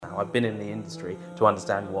now. I've been in the industry to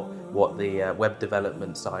understand what the web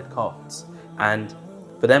development side costs. And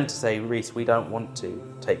for them to say, Raees, we don't want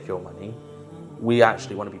to take your money. We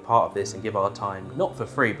actually want to be part of this and give our time, not for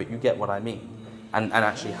free, but you get what I mean. And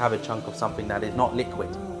actually have a chunk of something that is not liquid,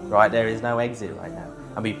 right? There is no exit right now.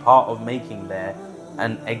 And be part of making there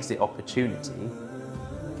an exit opportunity.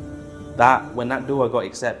 That when that door got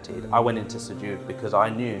accepted, I went into sujood because I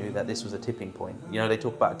knew that this was a tipping point. You know, they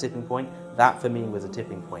talk about a tipping point. That for me was a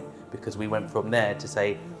tipping point because we went from there to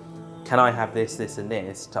say, can I have this, this and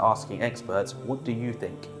this, to asking experts, what do you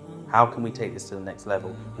think? How can we take this to the next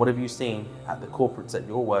level? What have you seen at the corporates that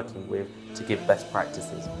you're working with to give best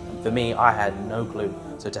practices? And for me, I had no clue.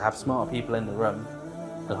 So to have smart people in the room,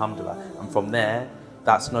 alhamdulillah. And from there,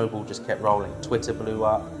 that snowball just kept rolling. Twitter blew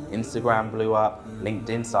up, Instagram blew up,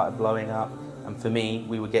 LinkedIn started blowing up. And for me,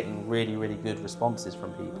 we were getting really, really good responses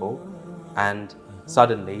from people. And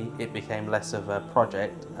suddenly it became less of a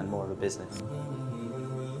project and more of a business.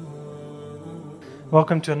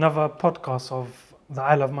 Welcome to another podcast of the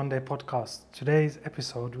I Love Monday podcast. Today's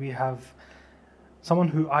episode, we have someone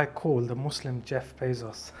who I call the Muslim Jeff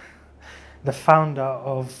Bezos, the founder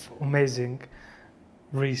of Ummazing,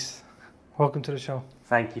 Raees. Welcome to the show.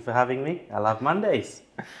 Thank you for having me. I love Mondays.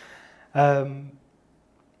 Tell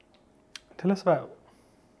us about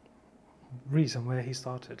Raees and where he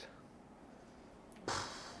started.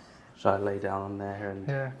 Should I lay down on there and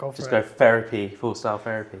go for just it. go therapy, full style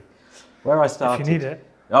therapy? Where I started. If you need it.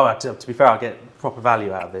 Oh, to be fair, I'll get proper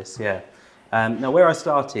value out of this, yeah. Now, where I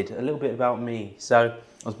started, a little bit about me. So,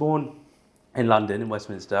 I was born in London, in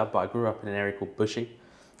Westminster, but I grew up in an area called Bushy.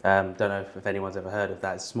 Don't know if anyone's ever heard of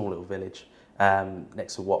that. It's a small little village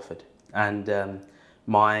next to Watford. And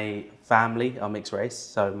my family are mixed race.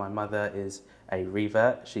 So, my mother is a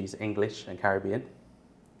revert. She's English and Caribbean.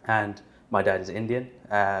 And my dad is Indian.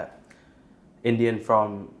 Indian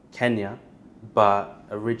from Kenya, but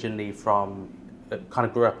originally from kind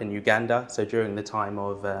of grew up in Uganda, so during the time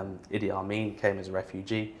of Idi Amin, came as a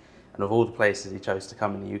refugee, and of all the places he chose to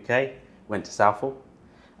come in the UK, went to Southall,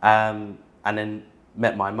 and then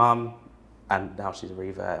met my mum, and now she's a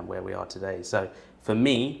revert and where we are today. So for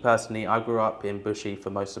me, personally, I grew up in Bushy for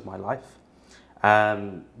most of my life.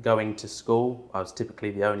 Going to school, I was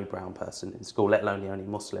typically the only brown person in school, let alone the only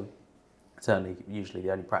Muslim, certainly usually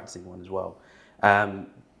the only practicing one as well.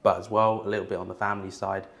 But as well, a little bit on the family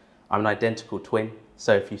side, I'm an identical twin,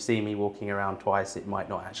 so if you see me walking around twice, it might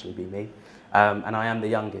not actually be me. And I am the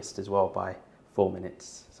youngest as well by 4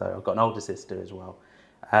 minutes, so I've got an older sister as well.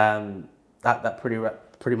 That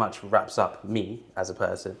pretty much wraps up me as a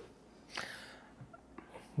person.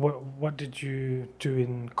 What did you do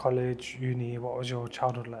in college, uni? What was your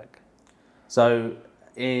childhood like? So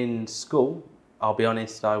in school, I'll be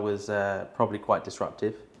honest, I was probably quite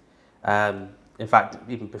disruptive. In fact,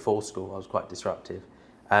 even before school, I was quite disruptive.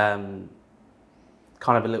 Kind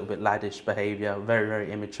of a little bit laddish behaviour, very,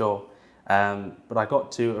 very immature. But I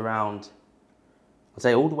got to around, I'd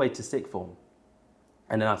say all the way to sixth form.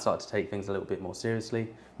 And then I started to take things a little bit more seriously.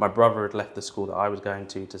 My brother had left the school that I was going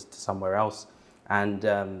to somewhere else. And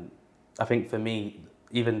I think for me,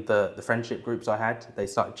 even the friendship groups I had, they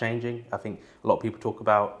started changing. I think a lot of people talk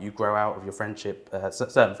about you grow out of your friendship,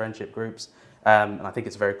 certain friendship groups. And I think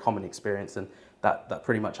it's a very common experience. And that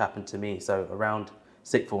pretty much happened to me. So around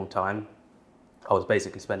sixth form time, I was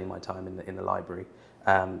basically spending my time in the library.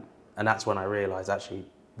 And that's when I realised actually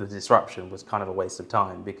the disruption was kind of a waste of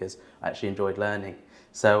time because I actually enjoyed learning.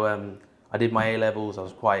 So I did my A-levels, I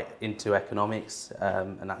was quite into economics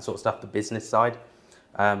and that sort of stuff, the business side.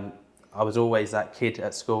 I was always that kid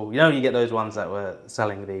at school. You know, you get those ones that were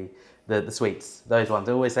selling the sweets, those ones.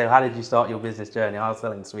 They always say, how did you start your business journey? I was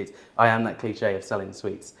selling sweets. I am that cliche of selling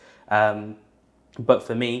sweets. But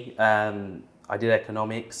for me, I did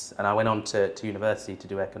economics and I went on to university to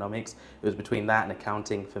do economics. It was between that and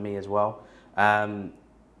accounting for me as well.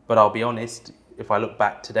 But I'll be honest, if I look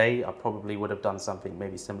back today, I probably would have done something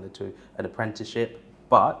maybe similar to an apprenticeship.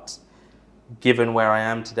 But given where I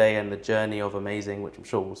am today and the journey of Ummazing, which I'm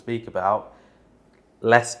sure we'll speak about,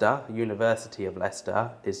 Leicester, University of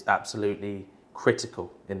Leicester, is absolutely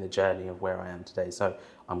critical in the journey of where I am today. So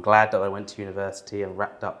I'm glad that I went to university and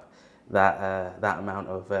wrapped up that amount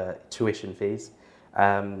of tuition fees.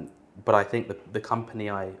 But I think the company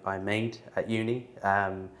I made at uni,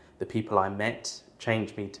 the people I met,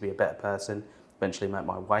 changed me to be a better person. Eventually met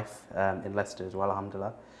my wife in Leicester as well,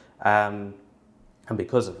 alhamdulillah. And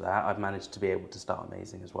because of that, I've managed to be able to start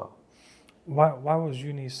Ummazing as well. Why was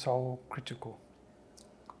uni so critical?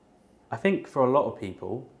 I think for a lot of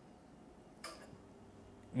people,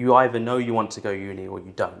 you either know you want to go uni or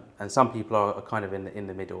you don't. And some people are kind of in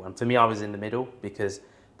the middle. And for me, I was in the middle because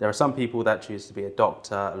There are some people that choose to be a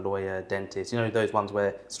doctor, a lawyer, dentist, those ones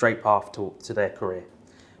where straight path to their career.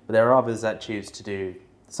 But there are others that choose to do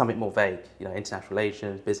something more vague, international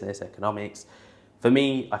relations, business, economics. For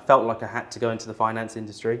me, I felt like I had to go into the finance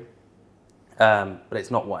industry, but it's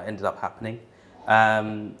not what ended up happening.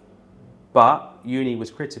 But uni was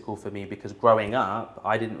critical for me because growing up,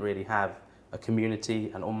 I didn't really have a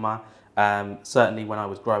community, an ummah. Certainly when I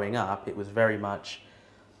was growing up, it was very much,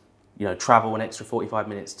 travel an extra 45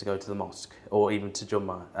 minutes to go to the mosque or even to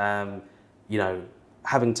Jummah.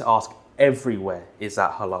 Having to ask everywhere, is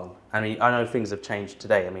that halal? I mean, I know things have changed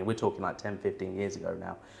today. I mean, we're talking like 10, 15 years ago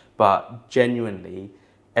now. But genuinely,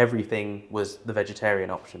 everything was the vegetarian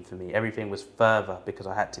option for me. Everything was further because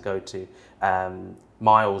I had to go to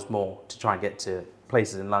miles more to try and get to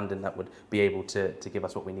places in London that would be able to give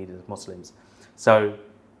us what we needed as Muslims. So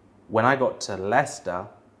when I got to Leicester,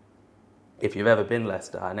 if you've ever been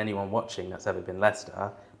Leicester, and anyone watching that's ever been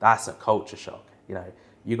Leicester, that's a culture shock.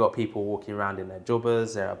 You got people walking around in their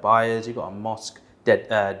jubbas, there are buyers, you've got a mosque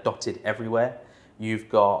dotted everywhere. You've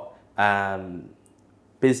got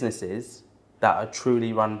businesses that are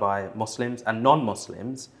truly run by Muslims and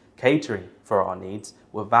non-Muslims catering for our needs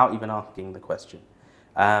without even asking the question.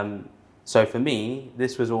 So for me,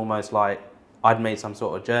 this was almost like I'd made some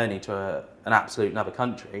sort of journey to an absolute another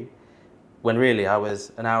country, when really I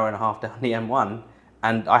was an hour and a half down the M1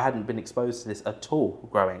 and I hadn't been exposed to this at all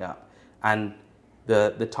growing up. And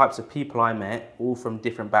the types of people I met, all from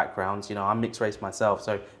different backgrounds, I'm mixed race myself,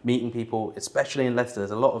 so meeting people, especially in Leicester, there's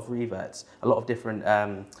a lot of reverts, a lot of different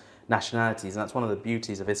nationalities, and that's one of the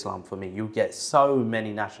beauties of Islam for me. You get so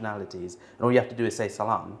many nationalities, and all you have to do is say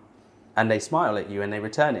salam, and they smile at you and they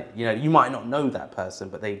return it. You might not know that person,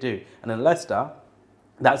 but they do. And in Leicester,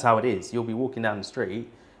 that's how it is. You'll be walking down the street,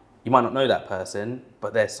 you might not know that person,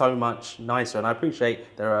 but they're so much nicer. And I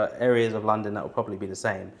appreciate there are areas of London that will probably be the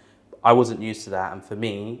same. I wasn't used to that, and for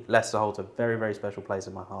me, Leicester holds a very, very special place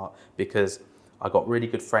in my heart because I got really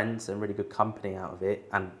good friends and really good company out of it.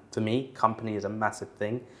 And for me, company is a massive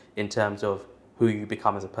thing in terms of who you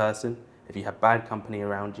become as a person. If you have bad company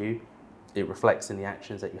around you, it reflects in the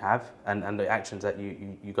actions that you have and the actions that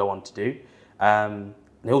you go on to do. And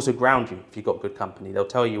they also ground you if you've got good company. They'll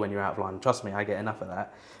tell you when you're out of line. Trust me, I get enough of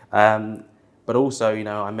that. But also,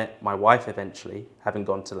 I met my wife eventually, having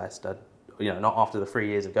gone to Leicester. Not after the 3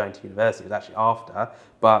 years of going to university, it was actually after,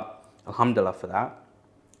 but alhamdulillah for that.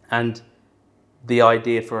 And the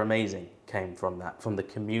idea for Ummazing came from that, from the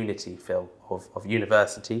community feel of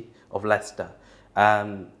university, of Leicester.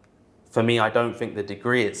 For me, I don't think the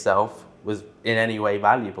degree itself was in any way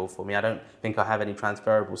valuable for me. I don't think I have any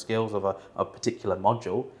transferable skills of a particular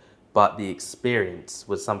module, but the experience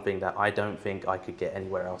was something that I don't think I could get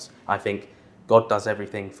anywhere else. I think God does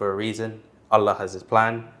everything for a reason. Allah has His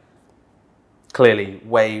plan. Clearly,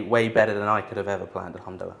 way, way better than I could have ever planned,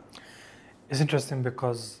 alhamdulillah. It's interesting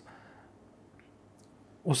because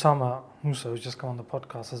Osama Musa, who's just come on the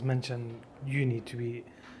podcast, has mentioned uni to be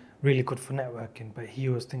really good for networking, but he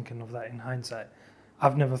was thinking of that in hindsight.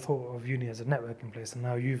 I've never thought of uni as a networking place, and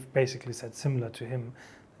now you've basically said similar to him.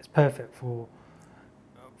 It's perfect for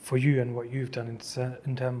you and what you've done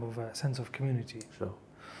in terms of a sense of community. Sure.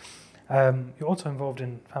 You're also involved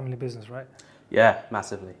in family business, right? Yeah,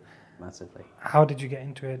 massively. How did you get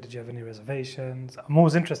into it? Did you have any reservations? I'm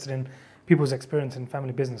always interested in people's experience in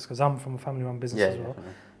family business because I'm from a family-run business as well.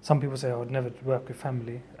 Definitely. Some people say I would never work with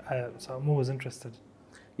family, so I'm always interested.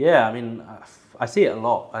 Yeah, I mean, I see it a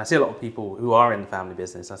lot. I see a lot of people who are in the family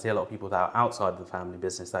business. I see a lot of people that are outside the family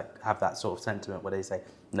business that have that sort of sentiment where they say,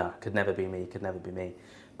 no, could never be me.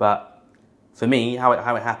 But for me, how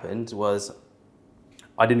it happened was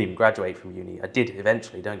I didn't even graduate from uni. I did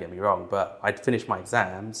eventually, don't get me wrong, but I'd finished my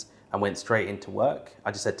exams and went straight into work.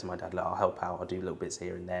 I just said to my dad, look, I'll help out, I'll do little bits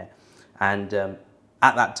here and there. And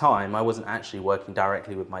at that time, I wasn't actually working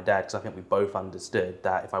directly with my dad because I think we both understood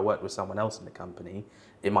that if I worked with someone else in the company,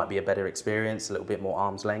 it might be a better experience, a little bit more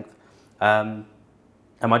arm's length. And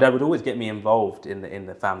my dad would always get me involved in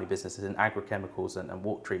the family businesses in agrochemicals and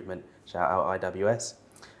water treatment, shout out IWS.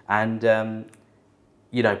 And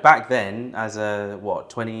back then, as a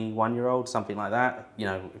 21-year-old, something like that,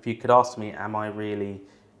 if you could ask me, am I really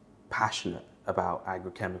passionate about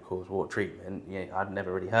agrochemicals, water treatment, I'd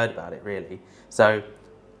never really heard about it really. So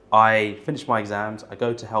I finished my exams, I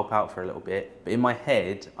go to help out for a little bit, but in my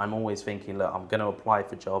head, I'm always thinking, look, I'm going to apply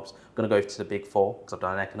for jobs, I'm going to go to the Big Four, because I've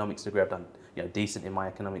done an economics degree, I've done decent in my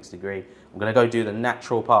economics degree. I'm going to go do the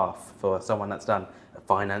natural path for someone that's done a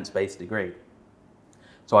finance-based degree.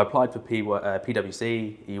 So I applied for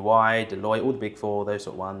PwC, EY, Deloitte, all the Big Four, those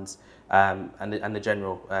sort of ones, and the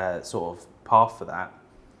general sort of path for that.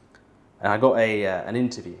 And I got an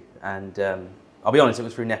interview, and I'll be honest, it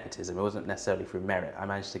was through nepotism. It wasn't necessarily through merit. I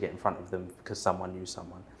managed to get in front of them because someone knew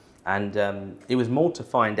someone. And it was more to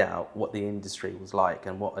find out what the industry was like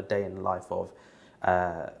and what a day in the life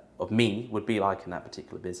of me would be like in that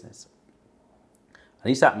particular business. And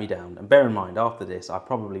he sat me down, and bear in mind, after this, I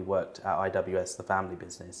probably worked at IWS, the family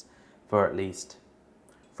business, for at least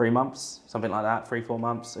 3 months, something like that, 3-4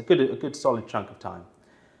 months, a good solid chunk of time.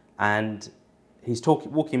 And he's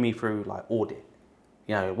walking me through like audit.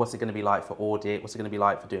 You know, what's it going to be like for audit? What's it going to be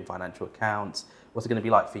like for doing financial accounts? What's it going to be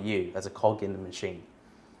like for you as a cog in the machine?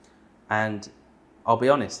 And I'll be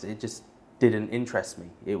honest, it just didn't interest me.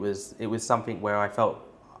 It was something where I felt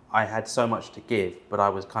I had so much to give, but I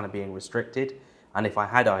was kind of being restricted. And if I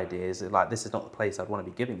had ideas, like, this is not the place I'd want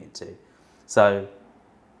to be giving it to. So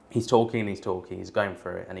he's talking, he's going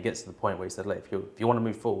through it, and he gets to the point where he said, look, if you want to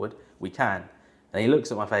move forward, we can. And he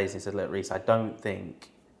looks at my face and he said, look, Raees, I don't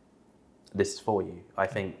think this is for you. I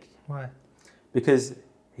think... Why? Because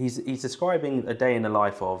he's describing a day in the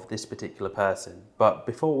life of this particular person. But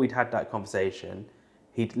before we'd had that conversation,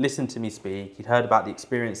 he'd listened to me speak, he'd heard about the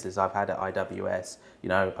experiences I've had at IWS. You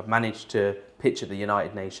know, I've managed to pitch at the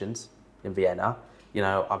United Nations in Vienna. You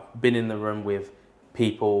know, I've been in the room with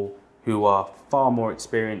people who are far more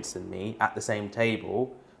experienced than me at the same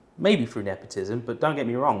table, maybe through nepotism, but don't get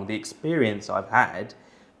me wrong, the experience I've had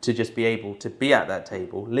to just be able to be at that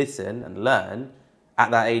table, listen and learn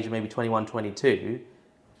at that age of maybe 21, 22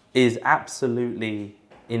 is absolutely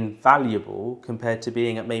invaluable compared to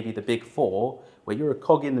being at maybe the Big Four, where you're a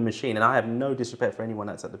cog in the machine. And I have no disrespect for anyone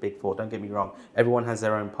that's at the Big Four, don't get me wrong. Everyone has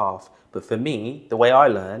their own path. But for me, the way I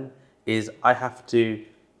learn is I have to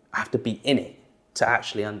be in it to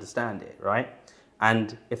actually understand it, right?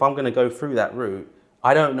 And if I'm going to go through that route,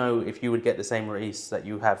 I don't know if you would get the same Raees that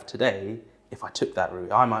you have today if I took that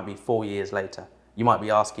route. I might be 4 years later. You might be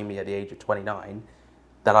asking me at the age of 29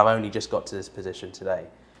 that I've only just got to this position today.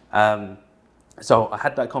 So I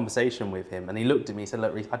had that conversation with him, and he looked at me and said,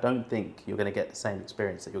 look, Raees, I don't think you're going to get the same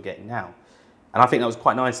experience that you're getting now. And I think that was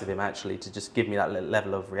quite nice of him, actually, to just give me that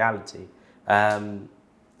level of reality.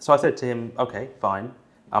 So I said to him, okay, fine.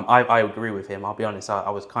 I agree with him. I'll be honest, I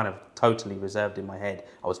was kind of totally reserved in my head.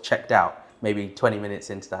 I was checked out maybe 20 minutes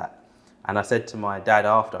into that. And I said to my dad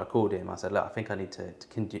after I called him, I said, look, I think I need to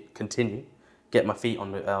continue, get my feet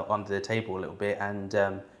under the table a little bit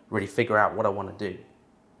and really figure out what I want to do.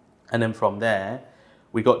 And then from there,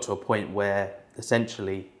 we got to a point where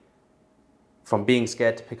essentially from being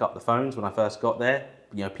scared to pick up the phones when I first got there,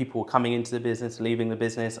 you know, people were coming into the business, leaving the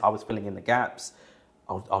business, I was filling in the gaps.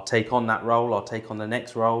 I'll take on that role, I'll take on the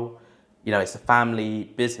next role. You know, it's a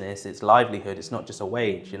family business, it's livelihood, it's not just a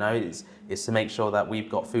wage, you know, it's to make sure that we've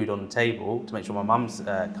got food on the table, to make sure my mum's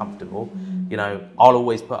comfortable. You know, I'll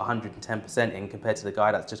always put 110% in compared to the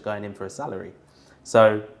guy that's just going in for a salary.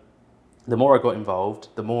 So the more I got involved,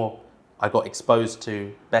 the more I got exposed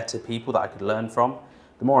to better people that I could learn from,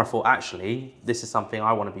 the more I thought, actually, this is something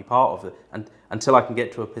I want to be part of. And until I can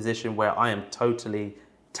get to a position where I am totally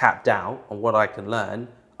tapped out on what I can learn,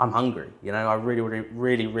 I'm hungry. You know, I really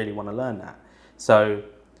want to learn that. So,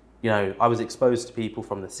 you know, I was exposed to people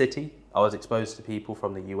from the city. I was exposed to people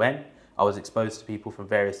from the UN. I was exposed to people from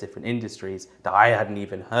various different industries that I hadn't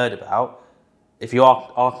even heard about. If you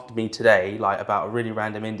asked me today, like, about a really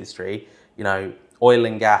random industry, you know, oil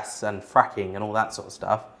and gas and fracking and all that sort of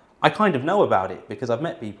stuff, I kind of know about it because I've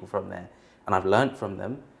met people from there and I've learned from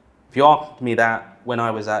them. If you asked me that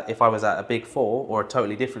if I was at a Big Four or a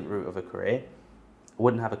totally different route of a career, I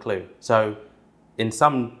wouldn't have a clue. So in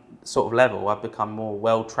some sort of level, I've become more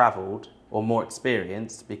well-travelled or more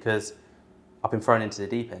experienced because I've been thrown into the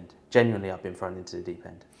deep end. Genuinely, I've been thrown into the deep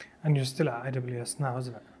end. And you're still at IWS now,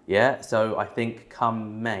 isn't it? Yeah, so I think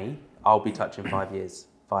come May, I'll be touching 5 years.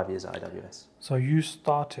 5 years at IWS. So you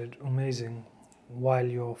started Ummazing while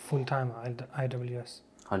you're full-time at IWS?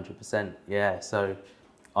 100%, yeah. So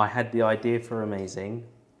I had the idea for Ummazing,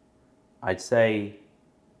 I'd say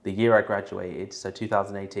the year I graduated, so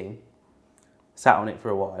 2018. Sat on it for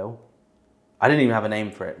a while. I didn't even have a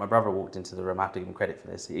name for it. My brother walked into the room. I have to give him credit for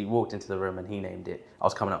this. He walked into the room and he named it. I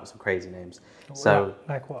was coming up with some crazy names. So,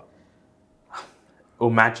 like what?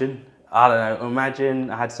 Imagine. I don't know. Imagine.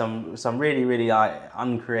 I had some really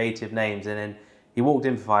uncreative names, and then he walked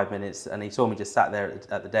in for 5 minutes and he saw me just sat there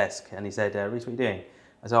at the desk and he said, "Raees, what are you doing?"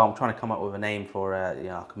 I said, "Oh, I'm trying to come up with a name for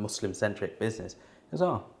like a Muslim-centric business." He goes,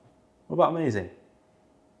 "Oh, what about Ummazing?"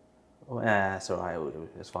 Oh, yeah, that's all right.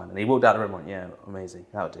 It's fine. And he walked out of the room and went, "Yeah, Ummazing.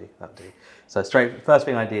 That'll do." So first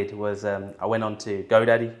thing I did was I went on to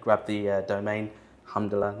GoDaddy, grabbed the domain,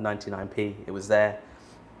 alhamdulillah, 99p. It was there.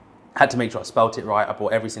 Had to make sure I spelt it right. I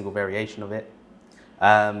bought every single variation of it.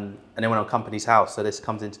 And then went on Company's House. So this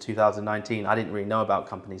comes into 2019. I didn't really know about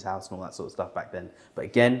Company's House and all that sort of stuff back then. But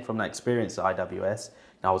again, from that experience at IWS,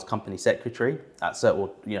 I was company secretary at certain,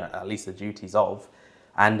 at least the duties of,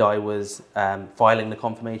 and I was filing the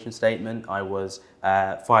confirmation statement. I was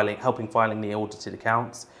helping filing the audited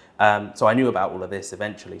accounts. So I knew about all of this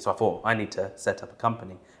eventually. So I thought I need to set up a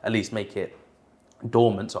company, at least make it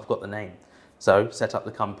dormant. So I've got the name. So set up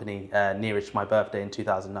the company nearest my birthday in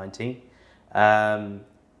 2019. Then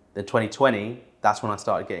 2020, that's when I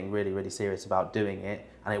started getting really, really serious about doing it.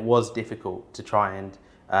 And it was difficult to try and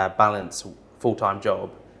balance full-time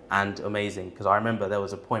job and Ummazing, because I remember there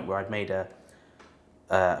was a point where I'd made a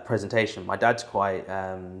presentation. My dad's quite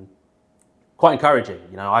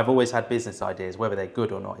encouraging. I've always had business ideas. Whether they're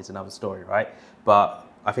good or not is another story, right? But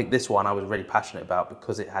I think this one I was really passionate about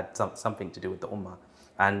because it had something to do with the Ummah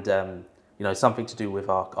and something to do with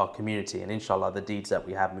our community and inshallah the deeds that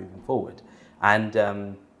we have moving forward. And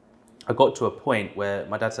I got to a point where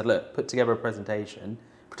my dad said, look, put together a presentation,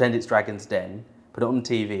 pretend it's Dragon's Den, put it on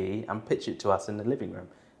TV and pitch it to us in the living room.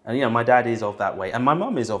 And my dad is of that way and my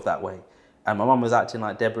mum is of that way. And my mum was acting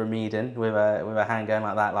like Deborah Meaden with a hand going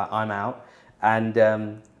like that, like I'm out. And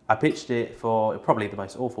I pitched it for probably the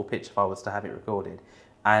most awful pitch if I was to have it recorded.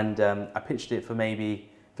 And I pitched it for maybe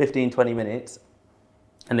 15, 20 minutes.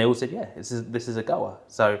 And they all said, yeah, this is a goer.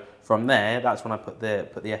 So from there, that's when I put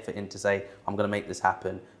the effort in to say, I'm going to make this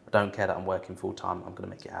happen. I don't care that I'm working full time. I'm going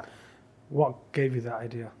to make it happen. What gave you that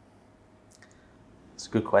idea? It's a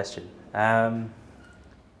good question.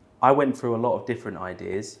 I went through a lot of different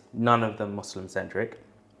ideas, none of them Muslim-centric.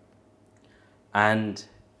 And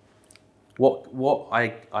what I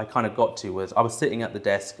kind of got to was I was sitting at the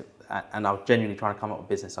desk and I was genuinely trying to come up with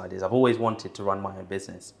business ideas. I've always wanted to run my own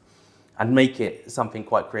business and make it something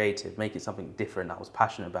quite creative, make it something different that I was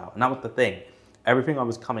passionate about. And that was the thing. Everything I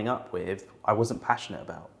was coming up with, I wasn't passionate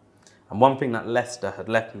about. And one thing that Leicester had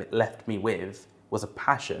left me with was a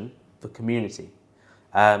passion for community.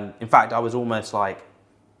 In fact, I was almost like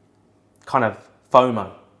kind of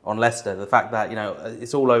FOMO on Leicester. The fact that,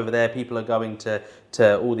 it's all over there. People are going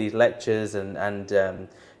to all these lectures and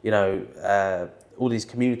all these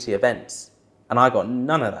community events. And I got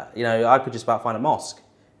none of that. I could just about find a mosque.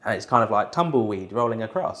 And it's kind of like tumbleweed rolling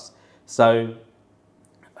across. So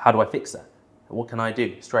how do I fix that? What can I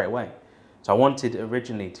do straight away? So I wanted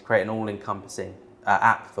originally to create an all-encompassing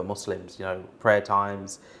app for Muslims, prayer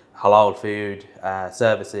times, halal food,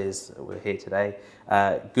 services, we're here today,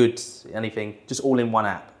 goods, anything, just all in one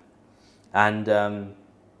app. And I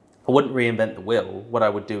wouldn't reinvent the wheel. What I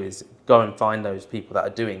would do is go and find those people that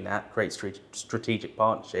are doing that, create strategic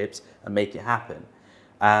partnerships and make it happen.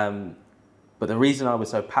 But the reason I was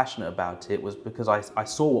so passionate about it was because I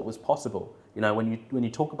saw what was possible. When you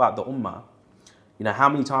talk about the Ummah, how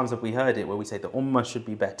many times have we heard it where we say the Ummah should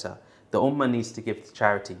be better? The Ummah needs to give to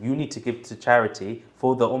charity. You need to give to charity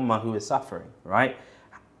for the Ummah who is suffering, right?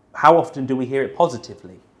 How often do we hear it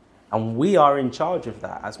positively? And we are in charge of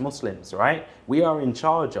that as Muslims, right? We are in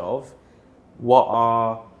charge of what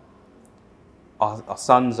our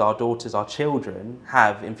sons, our daughters, our children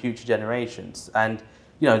have in future generations. And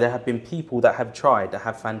there have been people that have tried, that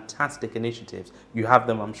have fantastic initiatives. You have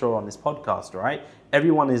them, I'm sure, on this podcast, right?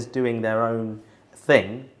 Everyone is doing their own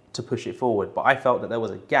thing to push it forward. But I felt that there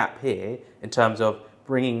was a gap here in terms of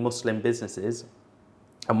bringing Muslim businesses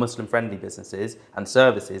and Muslim-friendly businesses and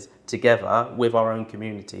services together with our own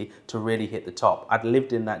community to really hit the top. I'd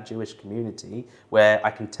lived in that Jewish community where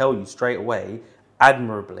I can tell you straight away,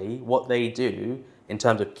 admirably, what they do in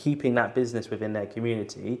terms of keeping that business within their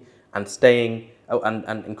community and staying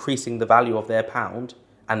and increasing the value of their pound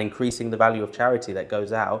and increasing the value of charity that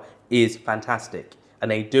goes out is fantastic.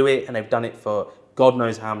 And they do it, and they've done it for God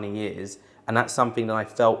knows how many years. And that's something that I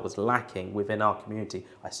felt was lacking within our community.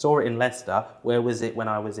 I saw it in Leicester. Where was it when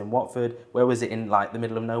I was in Watford? Where was it in the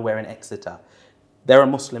middle of nowhere in Exeter? There are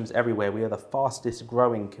Muslims everywhere. We are the fastest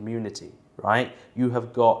growing community, right? You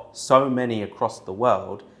have got so many across the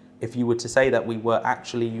world. If you were to say that we were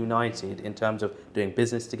actually united in terms of doing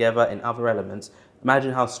business together in other elements,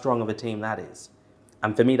 imagine how strong of a team that is.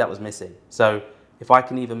 And for me, that was missing. So if I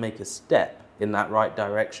can even make a step in that right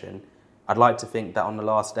direction, I'd like to think that on the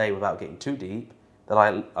last day, without getting too deep, that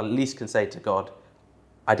I at least can say to God,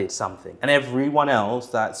 I did something. And everyone else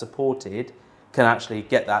that supported can actually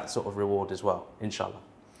get that sort of reward as well, inshallah.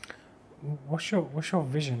 What's your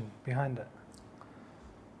vision behind it?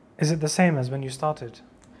 Is it the same as when you started?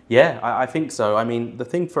 Yeah, I think so. I mean, the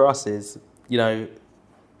thing for us is, the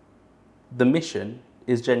mission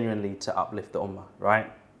is genuinely to uplift the Ummah,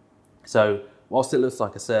 right? So whilst it looks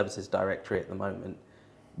like a services directory at the moment,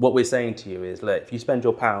 what we're saying to you is, look, if you spend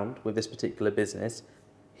your pound with this particular business,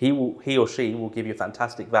 he or she will give you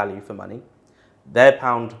fantastic value for money. Their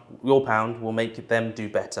pound, your pound, will make them do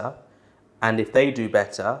better. And if they do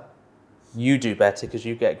better, you do better because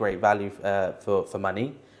you get great value for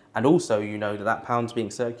money. And also, you know that pound's being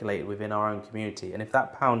circulated within our own community. And if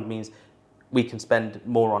that pound means we can spend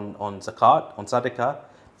more on zakat, on sadaqah,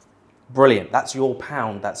 brilliant. That's your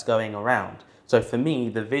pound that's going around. So for me,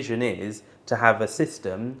 the vision is to have a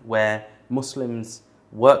system where Muslims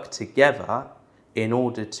work together in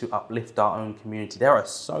order to uplift our own community. There are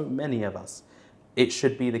so many of us. It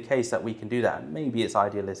should be the case that we can do that. And maybe it's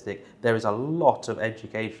idealistic. There is a lot of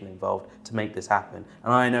education involved to make this happen.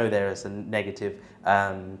 And I know there are some negative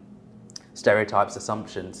stereotypes,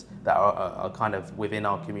 assumptions that are kind of within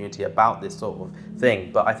our community about this sort of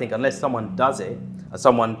thing. But I think unless someone does it, and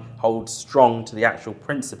someone holds strong to the actual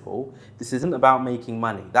principle, this isn't about making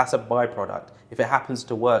money. That's a byproduct. If it happens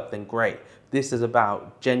to work, then great. This is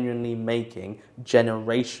about genuinely making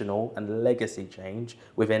generational and legacy change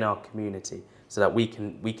within our community so that we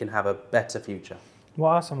can have a better future. What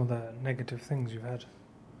are some of the negative things you've heard?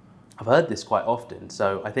 I've heard this quite often,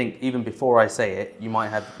 so I think even before I say it, you might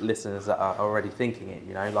have listeners that are already thinking it,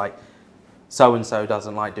 you know, like so-and-so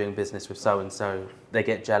doesn't like doing business with so-and-so, they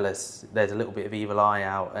get jealous, there's a little bit of evil eye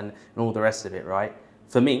out and all the rest of it, right?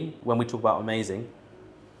 For me, when we talk about Ummazing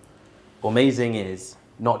is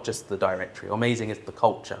not just the directory, Ummazing is the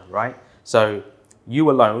culture, right? So you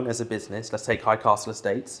alone as a business, let's take High Castle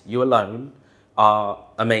Estates, you alone are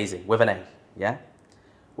amazing with an A, yeah?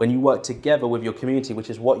 When you work together with your community, which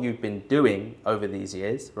is what you've been doing over these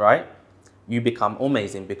years, right? You become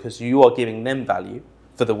Ummazing because you are giving them value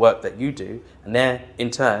for the work that you do, and they're in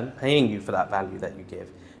turn paying you for that value that you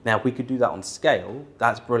give. Now, if we could do that on scale,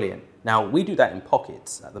 that's brilliant. Now, we do that in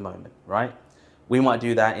pockets at the moment, right? We might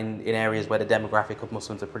do that in areas where the demographic of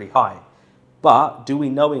Muslims are pretty high. But do we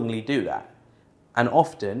knowingly do that? And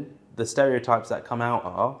often, the stereotypes that come out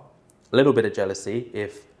are a little bit of jealousy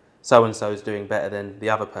if so-and-so is doing better than the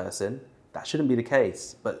other person. That shouldn't be the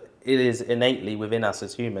case, but it is innately within us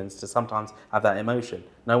as humans to sometimes have that emotion.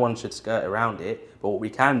 No one should skirt around it, but what we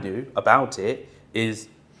can do about it is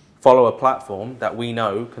follow a platform that we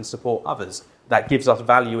know can support others, that gives us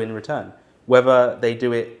value in return. Whether they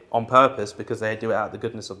do it on purpose because they do it out of the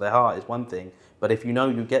goodness of their heart is one thing, but if you know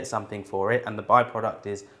you get something for it and the byproduct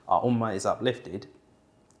is our ummah is uplifted,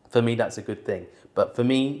 for me that's a good thing. But for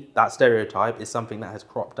me, that stereotype is something that has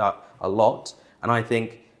cropped up a lot, and I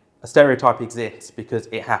think a stereotype exists because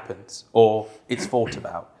it happens or it's thought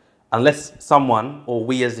about. Unless someone or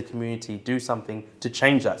we as a community do something to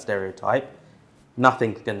change that stereotype,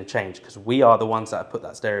 nothing's going to change because we are the ones that have put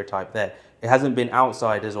that stereotype there. It hasn't been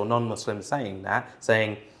outsiders or non-Muslims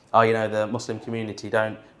saying, oh, you know, the Muslim community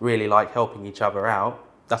don't really like helping each other out.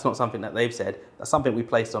 That's not something that they've said. That's something we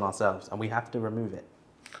placed on ourselves and we have to remove it.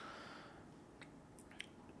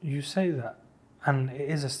 You say that, and it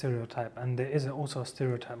is a stereotype, and there is also a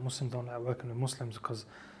stereotype Muslims don't like working with Muslims because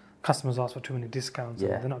customers ask for too many discounts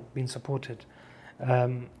and they're not being supported.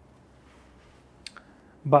 And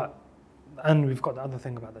we've got the other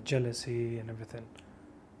thing about the jealousy and everything.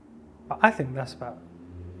 But I think that's about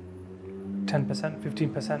 10%,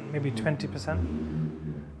 15%, maybe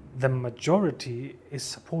 20%. The majority is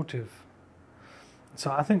supportive. So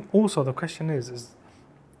I think also the question is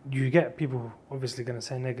you get people obviously going to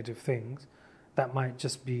say negative things. That might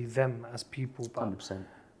just be them as people. But 100%.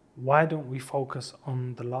 Why don't we focus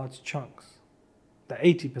on the large chunks? The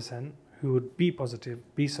 80% who would be positive,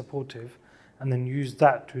 be supportive, and then use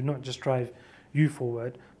that to not just drive you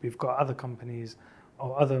forward. We've got other companies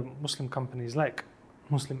or other Muslim companies like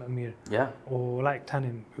Muslim Amir or like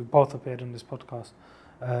Tanim, who both appeared on this podcast,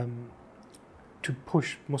 to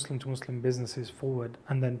push Muslim to Muslim businesses forward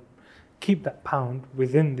and then keep that pound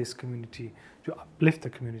within this community to uplift the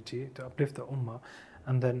community, to uplift the ummah,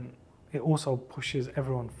 and then it also pushes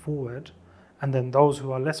everyone forward, and then those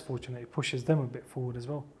who are less fortunate, it pushes them a bit forward as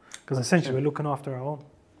well. Because essentially we're looking after our own.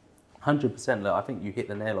 100%. Look, I think you hit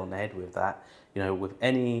the nail on the head with that. You know, with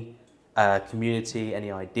any community,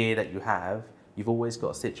 any idea that you have, you've always got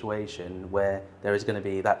a situation where there is going to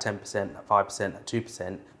be that 10%, that 5%, that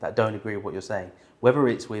 2% that don't agree with what you're saying. Whether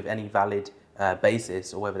it's with any valid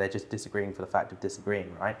basis or whether they're just disagreeing for the fact of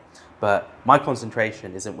disagreeing, right? But my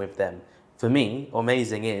concentration isn't with them. For me,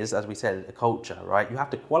 Ummazing is, as we said, a culture, right? You have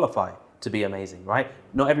to qualify to be Ummazing, right?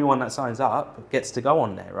 Not everyone that signs up gets to go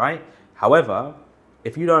on there, right? However,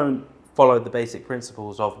 if you don't follow the basic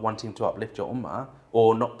principles of wanting to uplift your ummah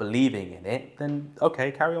or not believing in it, then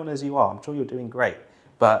okay, carry on as you are. I'm sure you're doing great.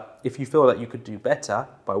 But if you feel that you could do better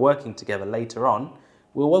by working together later on,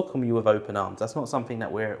 we'll welcome you with open arms. That's not something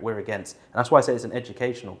that we're against. And that's why I say it's an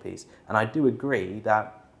educational piece. And I do agree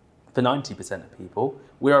that for 90% of people,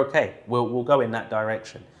 we're okay. We'll go in that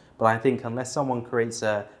direction. But I think unless someone creates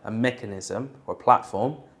a mechanism or a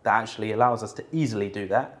platform that actually allows us to easily do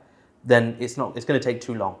that, then it's going to take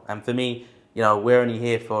too long. And for me, we're only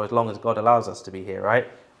here for as long as God allows us to be here, right?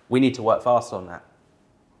 We need to work fast on that.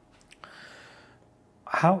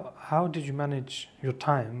 How did you manage your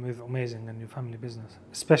time with Ummazing and your family business,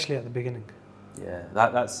 especially at the beginning? Yeah,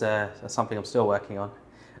 that's something I'm still working on.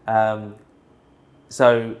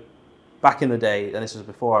 So back in the day, and this was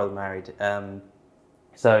before I was married,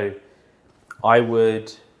 so I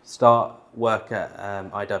would start work at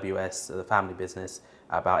IWS, the family business,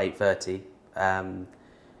 at about 8:30.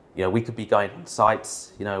 We could be going on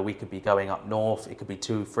sites, we could be going up north, it could be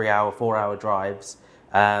 2, 3 hour, 4 hour drives.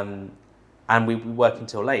 And we work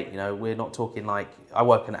until late, we're not talking like, I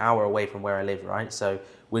work an hour away from where I live, right? So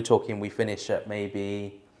we're talking we finish at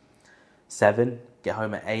maybe 7, get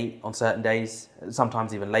home at 8 on certain days,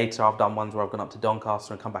 sometimes even later. I've done ones where I've gone up to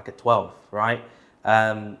Doncaster and come back at 12, right?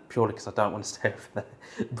 Purely because I don't want to stay over there.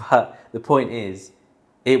 But the point is,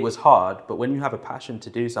 it was hard, but when you have a passion to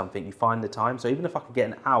do something, you find the time. So even if I could get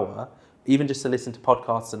an hour, even just to listen to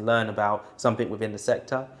podcasts and learn about something within the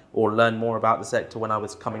sector, or learn more about the sector when I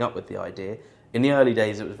was coming up with the idea. In the early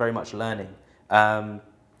days, it was very much learning. And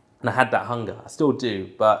I had that hunger. I still do,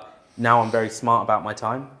 but now I'm very smart about my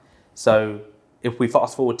time. So if we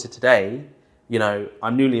fast forward to today,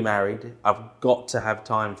 I'm newly married. I've got to have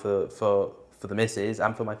time for the missus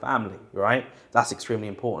and for my family, right? That's extremely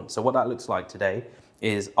important. So what that looks like today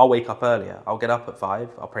is I'll wake up earlier. I'll get up at 5,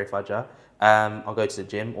 I'll pray Fajr, I'll go to the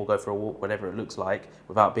gym or go for a walk, whatever it looks like,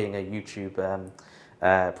 without being a YouTube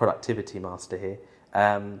productivity master here.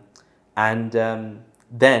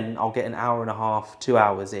 Then I'll get an hour and a half, 2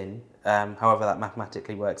 hours in, however that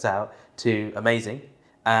mathematically works out, to Ummazing.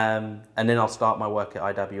 And then I'll start my work at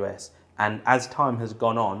IWS. And as time has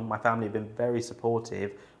gone on, my family have been very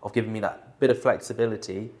supportive of giving me that bit of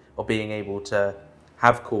flexibility of being able to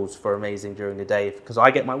have calls for Ummazing during the day, because I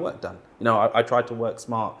get my work done. I try to work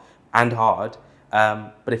smart and hard.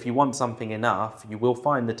 But if you want something enough, you will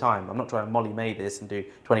find the time. I'm not trying to Molly May this and do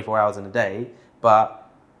 24 hours in a day,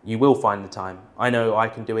 but you will find the time. I know I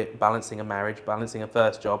can do it balancing a marriage, balancing a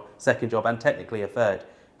first job, second job, and technically a third.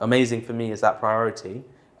 Ummazing for me is that priority.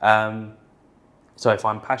 So if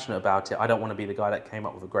I'm passionate about it, I don't want to be the guy that came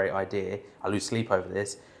up with a great idea. I lose sleep over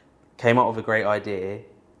this. Came up with a great idea,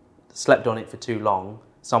 slept on it for too long.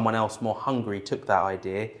 Someone else more hungry took that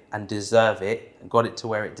idea and deserved it and got it to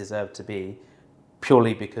where it deserved to be,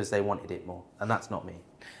 purely because they wanted it more. And that's not me.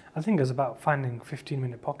 I think it's about finding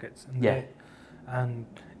 15-minute pockets. Yeah. And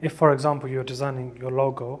if, for example, you're designing your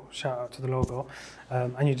logo, shout out to the logo,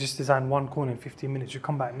 and you just design one corner in 15 minutes, you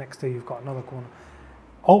come back next day, you've got another corner.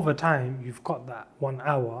 Over time, you've got that 1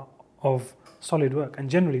 hour of solid work. And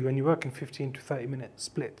generally, when you work in 15 to 30-minute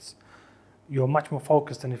splits, you're much more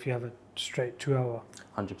focused than if you have a straight 2 hour.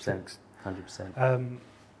 100%. 100%.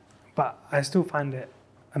 But I still find it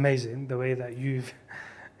amazing the way that you've.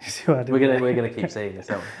 You see what I do? We're gonna keep saying this,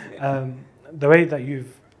 aren't we? The way that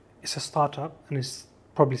it's a startup, and it's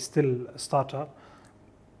probably still a startup.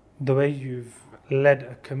 The way you've led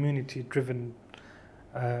a community-driven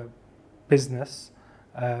business,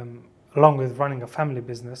 along with running a family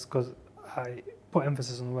business, because I put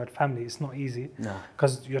emphasis on the word family. It's not easy,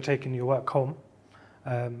 because you're taking your work home.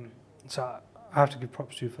 So I have to give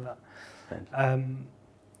props to you for that.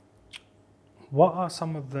 What are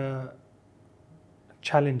some of the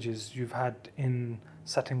challenges you've had in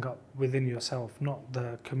setting up within yourself, not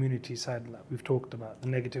the community side that we've talked about, the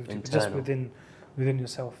negativity, but just within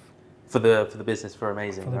yourself? For the business, for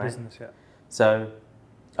Ummazing, for the right? business, yeah. So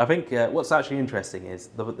I think what's actually interesting is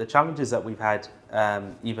the challenges that we've had,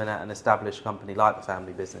 even at an established company like the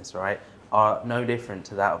family business, right, are no different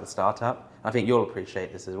to that of a startup. I think you'll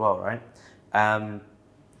appreciate this as well, right?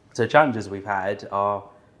 So challenges we've had are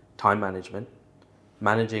time management,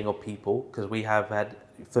 managing of people, because we have had,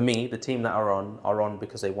 for me, the team that are on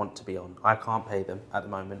because they want to be on. I can't pay them at the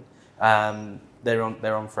moment. They're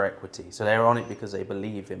on for equity. So they're on it because they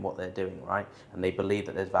believe in what they're doing, right? And they believe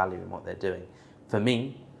that there's value in what they're doing. For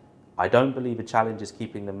me, I don't believe a challenge is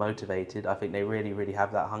keeping them motivated. I think they really, really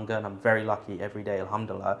have that hunger, and I'm very lucky every day,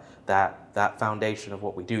 alhamdulillah, that foundation of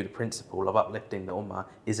what we do, the principle of uplifting the ummah,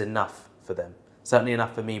 is enough for them. Certainly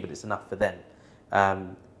enough for me, but it's enough for them.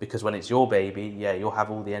 Because when it's your baby, yeah, you'll have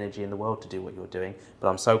all the energy in the world to do what you're doing, but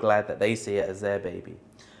I'm so glad that they see it as their baby.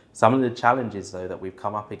 Some of the challenges, though, that we've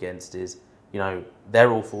come up against is,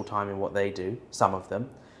 they're all full-time in what they do, some of them,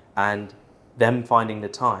 and them finding the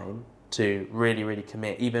time to really, really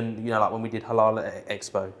commit. Even, like when we did Halal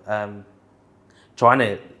Expo, trying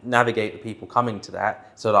to navigate the people coming to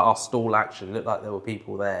that so that our stall actually looked like there were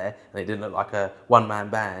people there and it didn't look like a one-man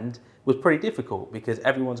band was pretty difficult because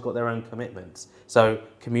everyone's got their own commitments. So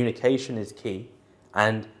communication is key,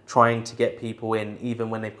 and trying to get people in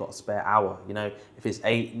even when they've got a spare hour. You know, if it's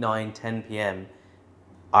 8, 9, 10 p.m,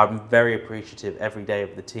 I'm very appreciative every day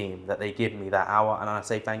of the team that they give me that hour, and I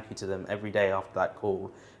say thank you to them every day after that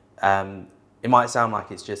call. It might sound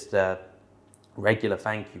like it's just a regular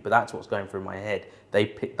thank you, but that's what's going through my head. They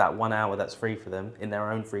picked that 1 hour that's free for them in their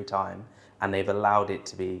own free time, and they've allowed it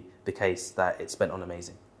to be the case that it's spent on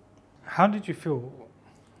Ummazing. How did you feel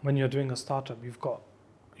when you're doing a startup?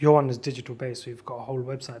 Your one is digital based, so you've got a whole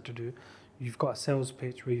website to do. You've got a sales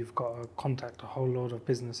pitch where you've got to contact a whole load of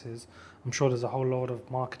businesses. I'm sure there's a whole load of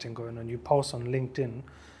marketing going on. You post on LinkedIn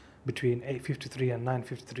between 8:53 and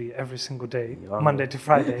 9:53 every single day, Monday to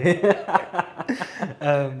Friday.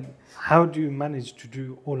 How do you manage to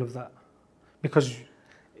do all of that? Because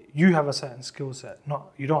you have a certain skill set.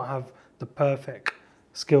 You don't have the perfect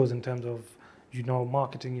skills in terms of,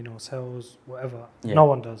 marketing, sales, whatever. Yeah. No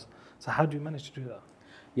one does. So how do you manage to do that?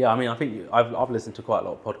 Yeah, I mean, I think I've listened to quite a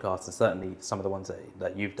lot of podcasts, and certainly some of the ones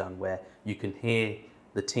that you've done where you can hear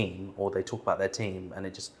the team or they talk about their team and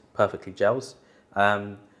it just perfectly gels.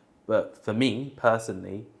 But for me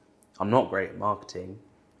personally, I'm not great at marketing.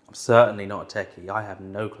 I'm certainly not a techie. I have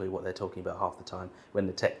no clue what they're talking about half the time when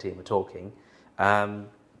the tech team are talking.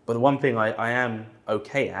 But the one thing I am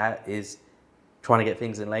okay at is trying to get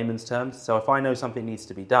things in layman's terms. So if I know something needs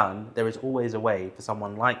to be done, there is always a way for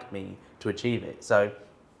someone like me to achieve it. So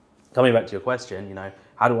coming back to your question,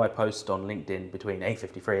 how do I post on LinkedIn between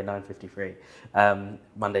 8:53 and 9:53,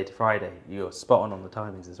 Monday to Friday? You're spot on the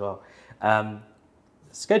timings as well.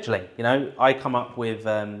 Scheduling, I come up with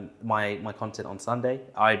my content on Sunday.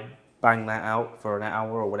 I bang that out for an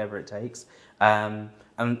hour or whatever it takes. And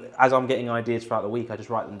as I'm getting ideas throughout the week, I just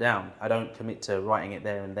write them down. I don't commit to writing it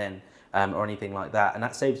there and then or anything like that. And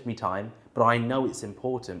that saves me time. But I know it's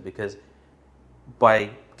important because by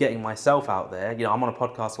getting myself out there, I'm on a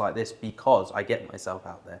podcast like this because I get myself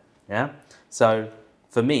out there. Yeah. So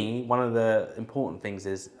for me, one of the important things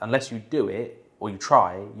is unless you do it or you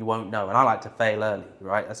try, you won't know. And I like to fail early,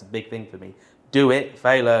 right? That's a big thing for me. Do it,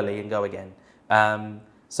 fail early, and go again.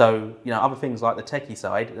 So other things like the techie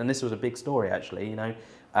side, and this was a big story actually.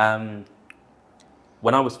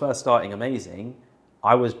 When I was first starting Ummazing,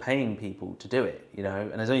 I was paying people to do it,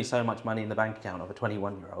 and there's only so much money in the bank account of a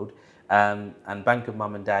 21-year-old. And Bank of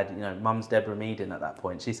Mum and Dad, Mum's Deborah Meaden at that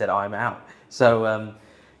point, she said, I'm out. So,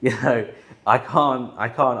 I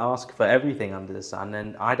can't ask for everything under the sun,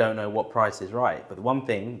 and I don't know what price is right. But the one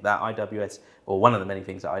thing that IWS, or one of the many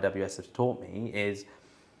things that IWS has taught me is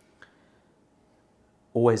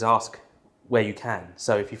always ask where you can.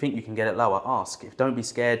 So if you think you can get it lower, ask. Don't be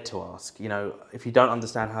scared to ask. If you don't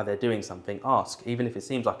understand how they're doing something, ask. Even if it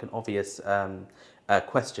seems like an obvious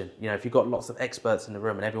question. If you've got lots of experts in the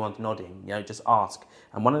room and everyone's nodding, just ask.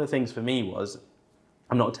 And one of the things for me was,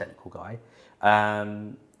 I'm not a technical guy,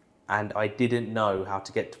 and I didn't know how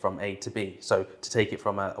to get from A to B. So to take it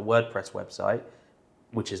from a WordPress website,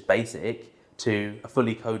 which is basic, to a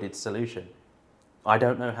fully coded solution. I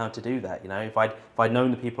don't know how to do that. If I'd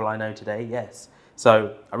known the people I know today, yes.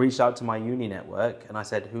 So I reached out to my uni network and I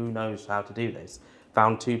said, who knows how to do this?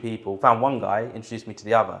 Found one guy, introduced me to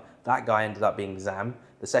the other. That guy ended up being Zam.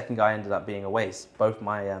 The second guy ended up being Awais, both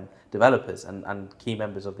my developers and key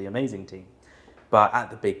members of the Ummazing team. But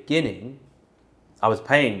at the beginning, I was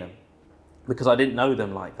paying them because I didn't know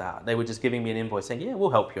them like that. They were just giving me an invoice saying, yeah,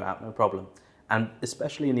 we'll help you out, no problem. And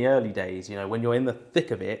especially in the early days, when you're in the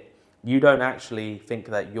thick of it, you don't actually think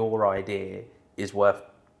that your idea is worth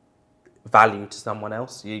value to someone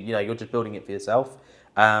else. You're just building it for yourself.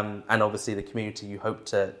 And obviously the community you hope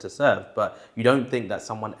to serve, but you don't think that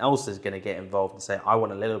someone else is going to get involved and say, I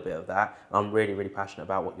want a little bit of that, and I'm really, really passionate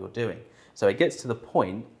about what you're doing. So it gets to the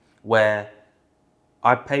point where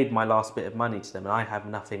I paid my last bit of money to them and I have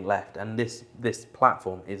nothing left, and this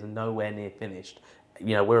platform is nowhere near finished.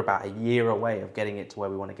 We're about a year away of getting it to where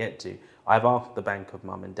we want to get to. I've asked the Bank of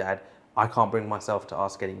Mum and Dad. I can't bring myself to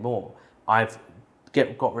ask any more. I've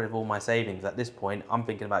got rid of all my savings. At this point, I'm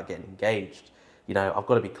thinking about getting engaged. I've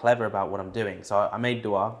got to be clever about what I'm doing. So I made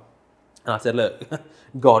dua and I said, look,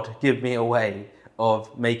 God, give me a way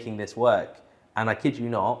of making this work. And I kid you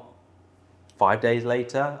not, 5 days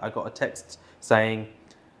later, I got a text saying,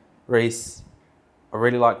 Raees, I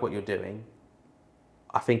really like what you're doing.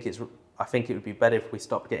 I think it would be better if we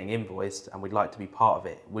stopped getting invoiced and we'd like to be part of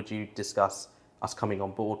it. Would you discuss us coming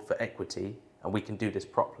on board for equity and we can do this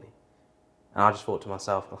properly? And I just thought to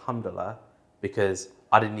myself, alhamdulillah, because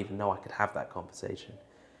I didn't even know I could have that conversation.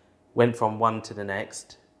 went from one to the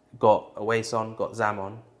next, got Raees on, got Zam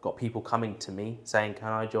on, got people coming to me saying, can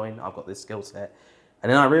I join? I've got this skill set.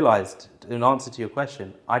 And then I realized, in answer to your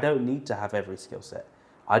question, I don't need to have every skill set.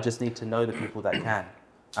 I just need to know the people that can.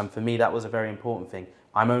 And for me, that was a very important thing.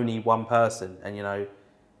 I'm only one person, and I'm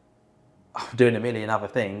doing a million other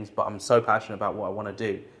things, but I'm so passionate about what I want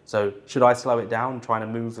to do. So should I slow it down, trying to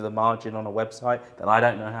move the margin on a website that I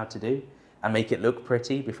don't know how to do and make it look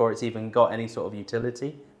pretty before it's even got any sort of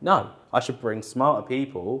utility? No, I should bring smarter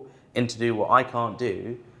people in to do what I can't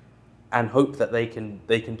do and hope that they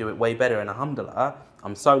can do it way better. And alhamdulillah,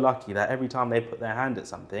 I'm so lucky that every time they put their hand at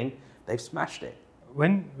something, they've smashed it.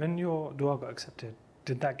 When your dua got accepted,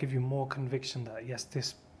 did that give you more conviction that yes,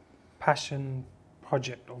 this passion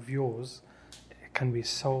project of yours, it can be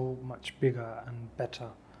so much bigger and better?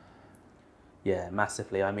 Yeah,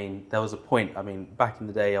 massively. I mean, there was a point, back in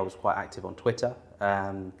the day, I was quite active on Twitter,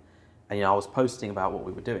 and I was posting about what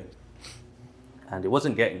we were doing. And it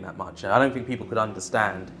wasn't getting that much. And I don't think people could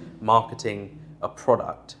understand marketing a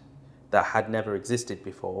product that had never existed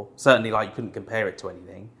before. Certainly, you couldn't compare it to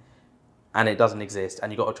anything. And it doesn't exist, and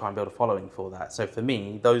you've got to try and build a following for that. So for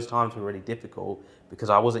me, those times were really difficult because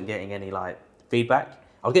I wasn't getting any feedback.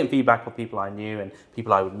 I was getting feedback from people I knew and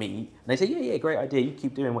people I would meet, and they say, yeah, great idea, you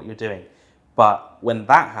keep doing what you're doing. But when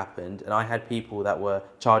that happened, and I had people that were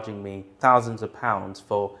charging me thousands of pounds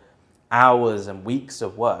for hours and weeks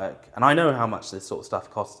of work, and I know how much this sort of stuff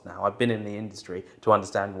costs now. I've been in the industry to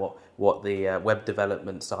understand what the web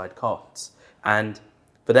development side costs. And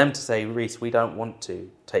for them to say, Raees, we don't want to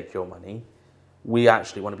take your money. We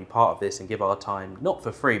actually want to be part of this and give our time, not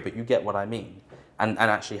for free, but you get what I mean. And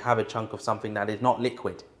actually have a chunk of something that is not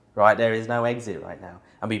liquid, right? There is no exit right now.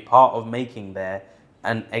 And be part of making there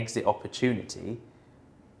an exit opportunity.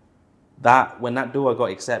 When that dua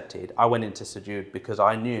got accepted, I went into sujood because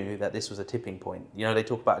I knew that this was a tipping point. They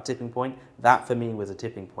talk about a tipping point. That for me was a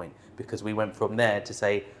tipping point because we went from there to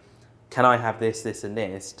say, can I have this, this, and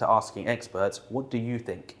this, to asking experts, what do you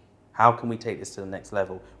think? How can we take this to the next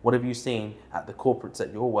level? What have you seen at the corporates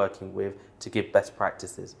that you're working with to give best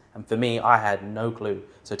practices? And for me, I had no clue.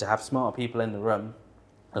 So to have smart people in the room,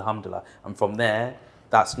 alhamdulillah. And from there,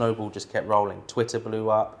 that snowball just kept rolling. Twitter blew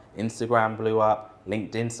up, Instagram blew up,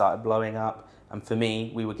 LinkedIn started blowing up. And for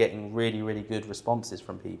me, we were getting really, really good responses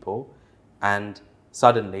from people. And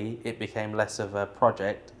suddenly, it became less of a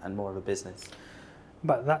project and more of a business.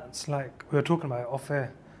 But that's like we were talking about it off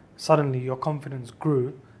air. Suddenly your confidence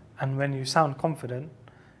grew, and when you sound confident,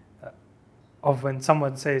 of when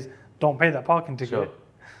someone says, "Don't pay that parking ticket,"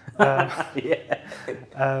 yeah.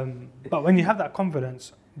 But when you have that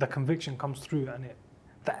confidence, the conviction comes through, and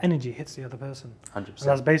the energy hits the other person. 100%. And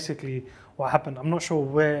that's basically what happened. I'm not sure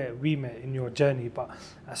where we met in your journey, but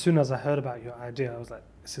as soon as I heard about your idea, I was like,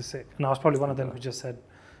 "This is sick." And I was probably one of them who just said,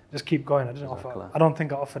 just keep going. I don't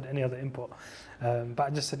think I offered any other input. But I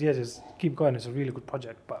just said, yeah, just keep going. It's a really good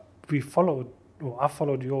project. But I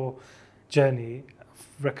followed your journey.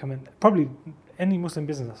 Recommend probably any Muslim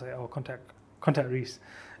business. I say, contact Raees.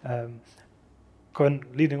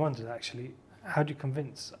 Leading on to that, actually, how do you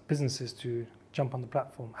convince businesses to jump on the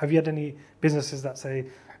platform? Have you had any businesses that say,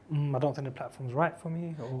 I don't think the platform's right for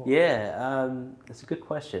me? Yeah, that's a good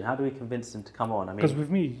question. How do we convince them to come on? Because with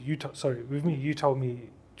me, you told me,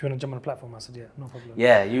 do you want to jump on a platform? I said, yeah, no problem.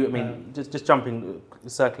 Yeah, just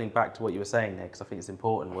circling back to what you were saying there, because I think it's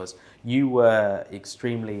important, was you were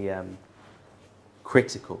extremely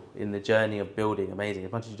critical in the journey of building Ummazing.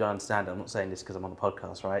 As much as you don't understand it, I'm not saying this because I'm on the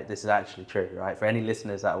podcast, right? This is actually true, right? For any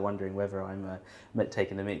listeners that are wondering whether I'm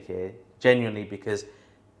taking the mick here, genuinely, because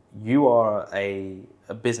you are a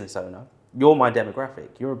business owner. You're my demographic.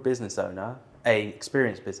 You're a business owner, a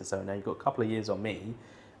experienced business owner. You've got a couple of years on me,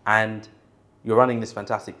 and you're running this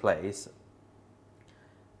fantastic place,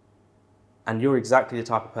 and you're exactly the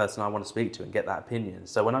type of person I want to speak to and get that opinion.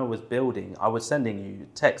 So when I was building, I was sending you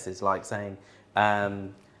texts like saying,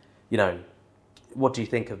 what do you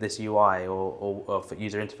think of this UI or for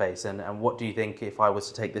user interface, and what do you think if I was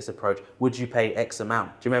to take this approach? Would you pay X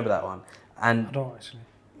amount? Do you remember that one? And I don't actually.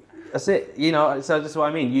 That's it. So that's what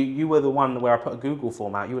I mean. You were the one where I put a Google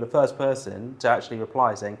form out. You were the first person to actually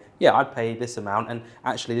reply saying, yeah, I'd pay this amount, and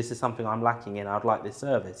actually this is something I'm lacking in. I'd like this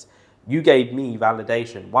service. You gave me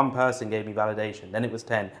validation. One person gave me validation. Then it was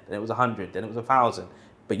 10. Then it was 100. Then it was 1,000.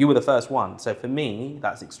 But you were the first one. So for me,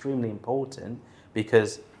 that's extremely important,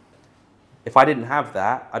 because if I didn't have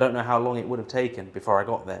that, I don't know how long it would have taken before I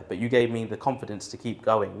got there. But you gave me the confidence to keep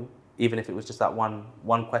going, even if it was just that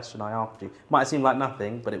one question I asked you. Might seem like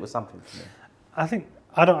nothing, but it was something for me.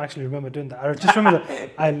 I don't actually remember doing that. I just remember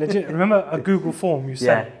I legit remember a Google form you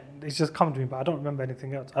sent. Yeah. It's just come to me, but I don't remember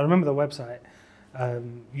anything else. I remember the website,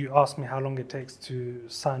 You asked me how long it takes to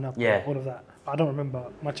sign up, Yeah. and all of that. I don't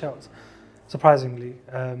remember much else, surprisingly.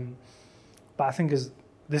 But I think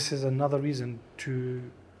this is another reason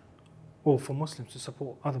or for Muslims to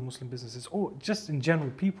support other Muslim businesses, or just in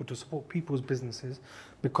general people to support people's businesses,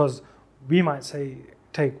 because we might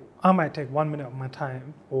I might take 1 minute of my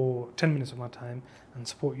time or 10 minutes of my time and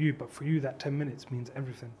support you, but for you that 10 minutes means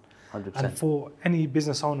everything. 100%. And for any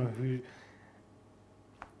business owner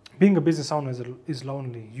being a business owner is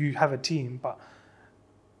lonely. You have a team, but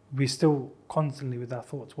we're still constantly with our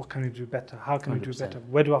thoughts. What can we do better? How can we do 100%. better?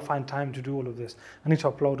 Where do I find time to do all of this? I need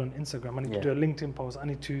to upload on Instagram. I need to do a LinkedIn post. I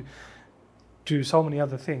need to do so many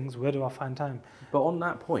other things. Where do I find time? But on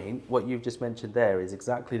that point, what you've just mentioned there is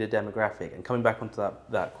exactly the demographic. And coming back onto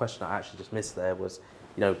that question I actually just missed there was,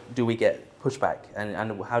 do we get pushback and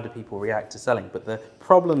how do people react to selling? But the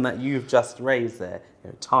problem that you've just raised there,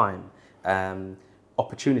 time,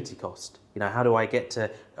 opportunity cost. How do I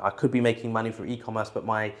I could be making money through e-commerce, but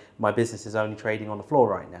my business is only trading on the floor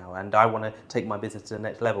right now, and I want to take my business to the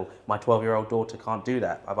next level. My 12-year-old daughter can't do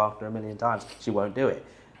that. I've asked her 1 million times. She won't do it.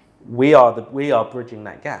 We are bridging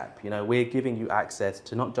that gap. We're giving you access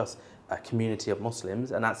to not just a community of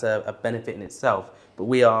Muslims, and that's a benefit in itself, but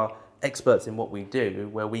we are experts in what we do,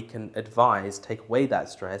 where we can advise, take away that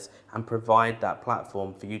stress, and provide that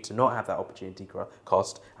platform for you to not have that opportunity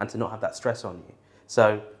cost and to not have that stress on you.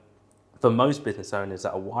 So for most business owners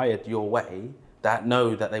that are wired your way, that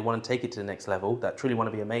know that they want to take it to the next level, that truly want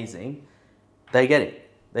to be amazing, they get it.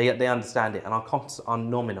 They understand it, and our costs are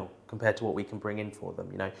nominal compared to what we can bring in for them.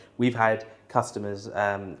 We've had customers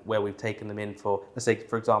where we've taken them in for, let's say,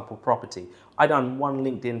 for example, property. I done one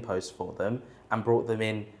LinkedIn post for them and brought them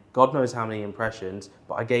in God knows how many impressions,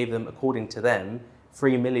 but I gave them, according to them,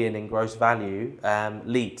 3 million in gross value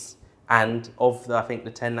leads. And of I think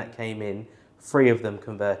the 10 that came in, 3 of them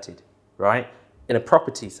converted, right? In a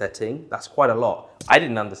property setting, that's quite a lot. I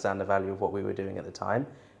didn't understand the value of what we were doing at the time.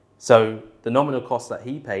 So the nominal cost that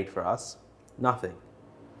he paid for us, nothing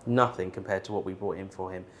compared to what we brought in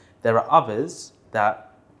for him. There are others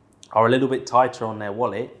that are a little bit tighter on their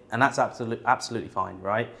wallet, and that's absolutely fine,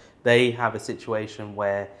 right? They have a situation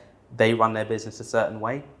where they run their business a certain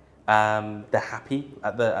way. They're happy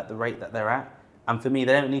at the rate that they're at. And for me,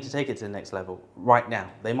 they don't need to take it to the next level right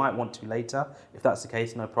now. They might want to later. If that's the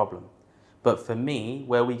case, no problem. But for me,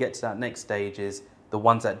 where we get to that next stage is the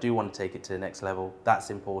ones that do want to take it to the next level. That's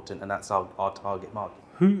important, and that's our target market.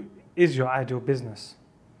 Who is your ideal business?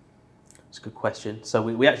 It's a good question. So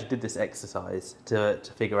we actually did this exercise to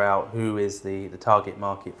figure out who is the target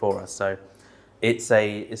market for us. So it's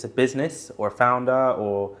a business or a founder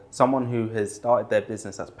or someone who has started their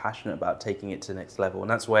business that's passionate about taking it to the next level. And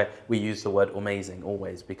that's where we use the word Ummazing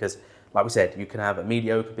always, because like we said, you can have a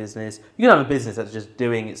mediocre business. You can have a business that's just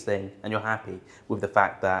doing its thing and you're happy with the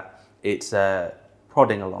fact that it's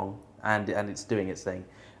prodding along and it's doing its thing.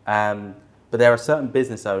 But there are certain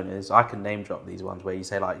business owners, I can name drop these ones, where you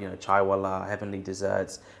say Chaiwala, Heavenly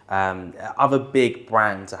Desserts, other big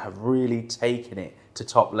brands that have really taken it to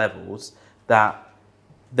top levels, that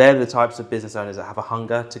they're the types of business owners that have a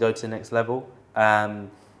hunger to go to the next level.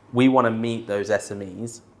 We want to meet those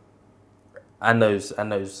SMEs and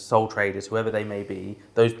those sole traders, whoever they may be,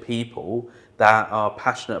 those people that are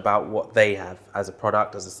passionate about what they have as a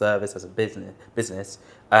product, as a service, as a business.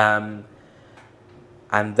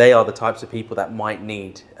 And they are the types of people that might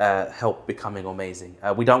need help becoming amazing.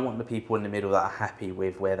 We don't want the people in the middle that are happy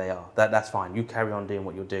with where they are. That's fine. You carry on doing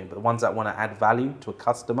what you're doing. But the ones that want to add value to a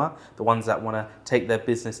customer, the ones that want to take their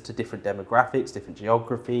business to different demographics, different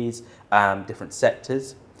geographies, different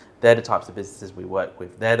sectors, they're the types of businesses we work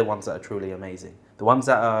with. They're the ones that are truly amazing. The ones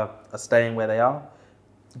that are staying where they are,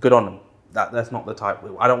 good on them. That's not the type.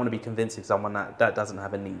 I don't want to be convincing someone that doesn't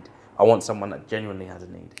have a need. I want someone that genuinely has a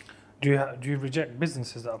need. Do you reject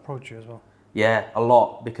businesses that approach you as well? Yeah, a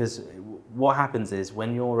lot, because what happens is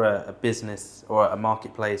when you're a business or a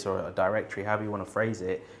marketplace or a directory, however you want to phrase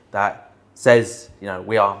it, that says,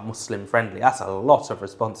 we are Muslim friendly, that's a lot of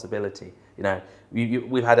responsibility.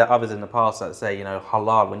 We've had others in the past that say,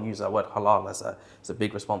 halal, when you use that word halal, it's a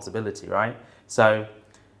big responsibility, right? So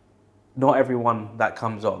not everyone that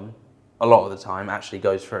comes on a lot of the time actually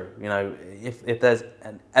goes through. If there's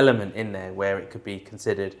an element in there where it could be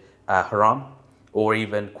considered haram or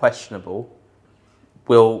even questionable,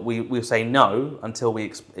 we'll say no until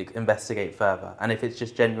we investigate further. And if it's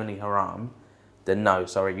just genuinely haram, then no,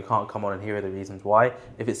 sorry, you can't come on and here are the reasons why.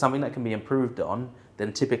 If it's something that can be improved on,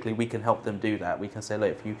 then typically we can help them do that. We can say,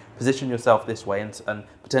 look, if you position yourself this way and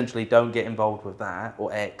potentially don't get involved with that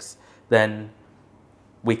or X, then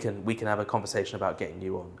we can have a conversation about getting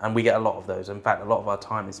you on. And we get a lot of those. In fact, a lot of our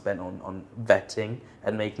time is spent on vetting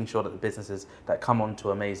and making sure that the businesses that come on to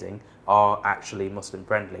Ummazing are actually Muslim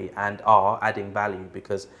friendly and are adding value,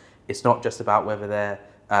 because it's not just about whether they're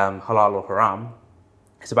halal or haram,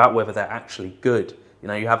 it's about whether they're actually good. You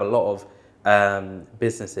know, you have a lot of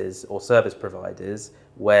businesses or service providers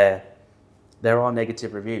where there are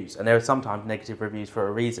negative reviews, and there are sometimes negative reviews for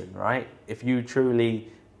a reason, right? If you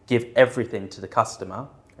truly give everything to the customer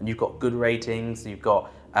and you've got good ratings, you've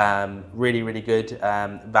got really, really good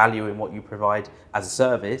value in what you provide as a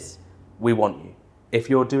service, we want you. If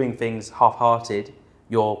you're doing things half-hearted,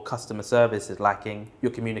 your customer service is lacking,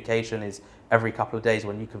 your communication is every couple of days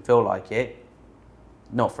when you can feel like it,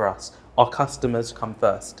 not for us. Our customers come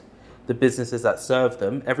first. The businesses that serve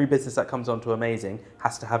them, every business that comes onto Ummazing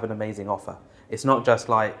has to have an amazing offer. It's not just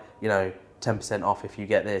like, 10% off if you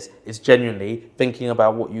get this. It's genuinely thinking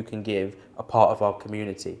about what you can give a part of our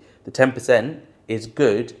community. The 10% is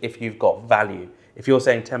good if you've got value. If you're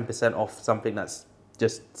saying 10% off something that's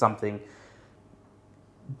just something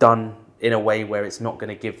done in a way where it's not going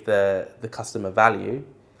to give the customer value,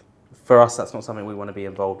 for us, that's not something we want to be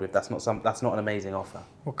involved with. That's not an amazing offer.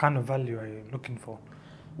 What kind of value are you looking for?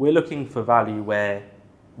 We're looking for value where,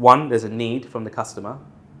 one, there's a need from the customer.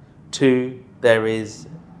 Two, there is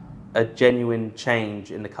a genuine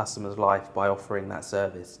change in the customer's life by offering that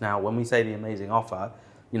service. Now, when we say the amazing offer,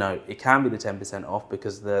 it can be the 10% off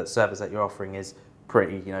because the service that you're offering is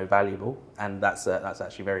pretty, valuable, and that's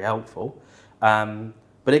actually very helpful.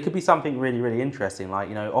 But it could be something really, really interesting, like,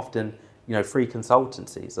 often, free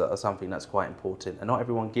consultancies are something that's quite important, and not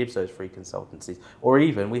everyone gives those free consultancies. Or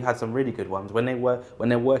even, we've had some really good ones when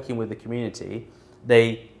they're working with the community,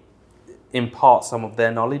 they impart some of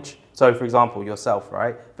their knowledge. So, for example, yourself,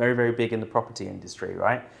 right? Very, very big in the property industry,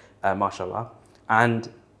 right? Mashallah. And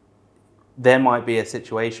there might be a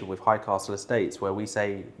situation with High Castle Estates where we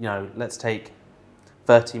say, let's take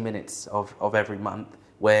 30 minutes of every month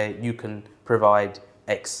where you can provide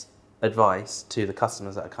X advice to the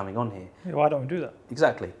customers that are coming on here. Yeah, why don't we do that?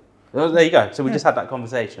 Exactly. Well, there you go. So we just had that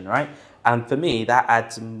conversation, right? And for me, that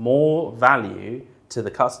adds more value to the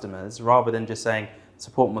customers rather than just saying,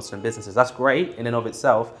 support Muslim businesses. That's great in and of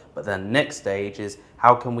itself, but the next stage is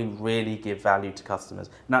how can we really give value to customers?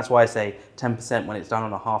 And that's why I say 10% when it's done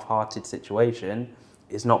on a half-hearted situation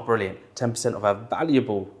is not brilliant. 10% of a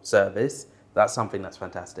valuable service, that's something that's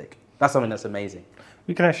fantastic. That's something that's amazing.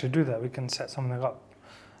 We can actually do that. We can set something up.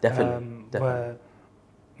 Definitely. Where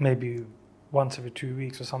maybe once every 2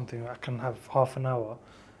 weeks or something, I can have half an hour,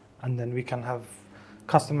 and then we can have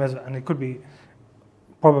customers, and it could be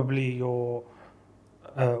probably your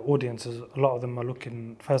audiences. A lot of them are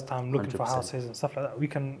looking first time, looking 100%. For houses and stuff like that. We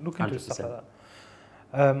can look into 100%. Stuff like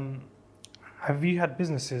that. Have you had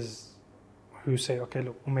businesses who say, okay,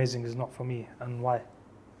 look, Ummazing is not for me, and why?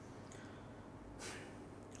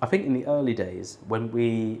 I think in the early days, when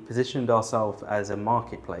we positioned ourselves as a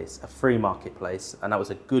marketplace, a free marketplace, and that was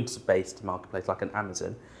a goods-based marketplace like an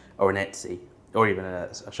Amazon or an Etsy or even a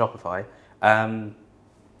Shopify,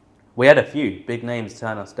 we had a few big names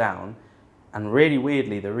turn us down. And really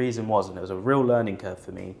weirdly, the reason was, and it was a real learning curve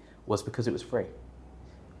for me, was because it was free.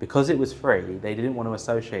 Because it was free, they didn't want to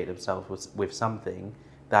associate themselves with something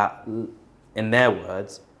that, in their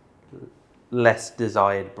words, less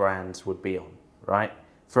desired brands would be on, right?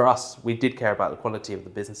 For us, we did care about the quality of the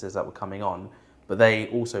businesses that were coming on, but they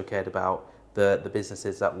also cared about the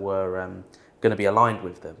businesses that were going to be aligned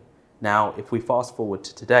with them. Now, if we fast forward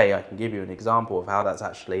to today, I can give you an example of how that's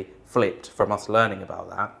actually flipped from us learning about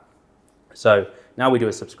that. So now we do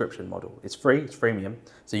a subscription model. It's free, it's freemium,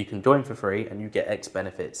 so you can join for free and you get X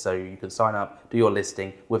benefits. So you can sign up, do your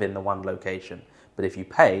listing within the one location. But if you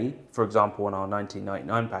pay, for example, on our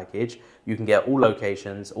 $19.99 package, you can get all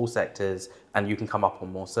locations, all sectors, and you can come up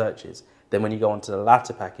on more searches. Then when you go onto the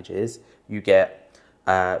latter packages, you get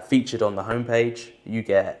featured on the homepage, you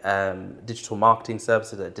get digital marketing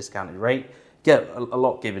services at a discounted rate, get a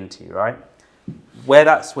lot given to you, right? Where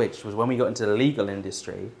that switched was when we got into the legal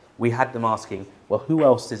industry, we had them asking, well, who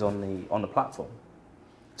else is on the platform?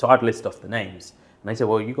 So I'd list off the names. And they say,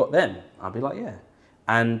 well, you got them. I'd be like, yeah.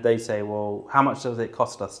 And they say, well, how much does it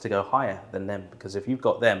cost us to go higher than them? Because if you've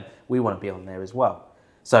got them, we want to be on there as well.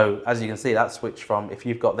 So as you can see, that switched from if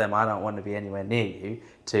you've got them, I don't want to be anywhere near you,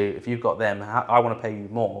 to if you've got them, I want to pay you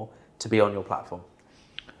more to be on your platform.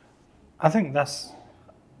 I think that's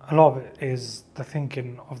a lot of it is the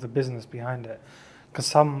thinking of the business behind it. Because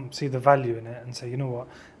some see the value in it and say, you know what,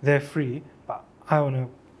 they're free, but I want to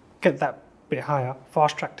get that bit higher,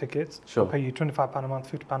 fast track tickets, sure. I'll pay you £25 a month,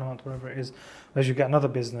 £50 a month, whatever it is. Whereas you get another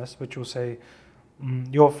business which will say,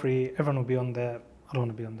 you're free, everyone will be on there, I don't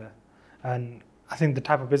want to be on there. And I think the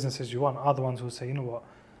type of businesses you want are the ones who say, you know what,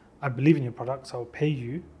 I believe in your products, I'll pay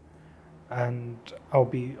you, and I'll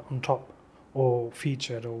be on top or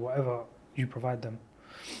featured or whatever you provide them.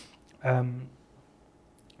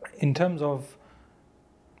 In terms of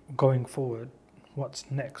going forward, what's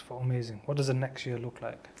next for Ummazing? What does the next year look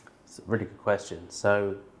like? It's a really good question.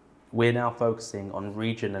 So we're now focusing on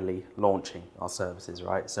regionally launching our services,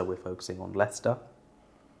 right? So we're focusing on Leicester,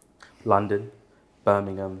 London,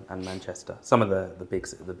 Birmingham and Manchester. Some of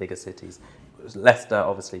the bigger cities. Leicester,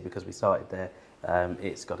 obviously, because we started there,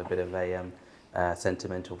 it's got a bit of a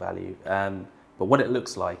sentimental value. But what it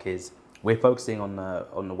looks like is we're focusing on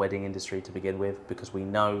the wedding industry to begin with, because we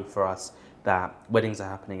know for us that weddings are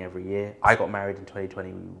happening every year. I got married in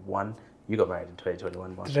 2021. You got married in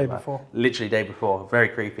 2021. The day before. Literally day before. Very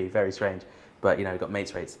creepy, very strange. But, got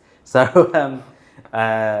mates rates. So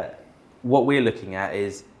what we're looking at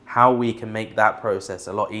is how we can make that process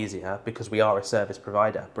a lot easier, because we are a service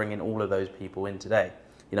provider, bringing all of those people in today.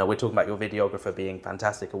 We're talking about your videographer being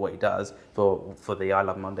fantastic at what he does for the I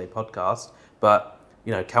Love Monday podcast, but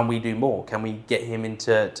can we do more? Can we get him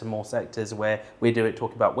into more sectors where we do it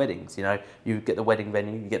talking about weddings? You get the wedding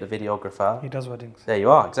venue, you get the videographer. He does weddings. There you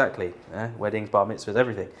are, exactly. Weddings, bar mitzvahs,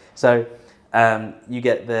 everything. So you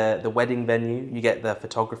get the wedding venue, you get the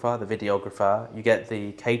photographer, the videographer, you get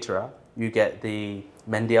the caterer, you get the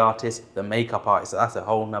Mendy artist, the makeup artist. That's a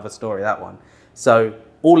whole nother story, that one. So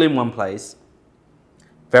all in one place,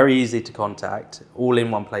 very easy to contact, all in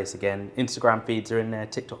one place again. Instagram feeds are in there,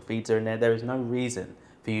 TikTok feeds are in there. There is no reason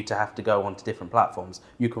for you to have to go onto different platforms.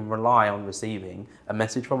 You can rely on receiving a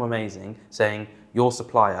message from Ummazing saying your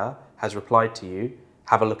supplier has replied to you,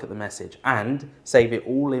 have a look at the message, and save it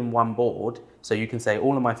all in one board, so you can say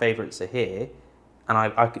all of my favorites are here,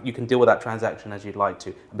 and you can deal with that transaction as you'd like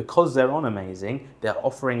to. And because they're on Ummazing, they're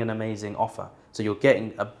offering an amazing offer. So you're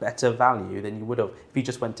getting a better value than you would have if you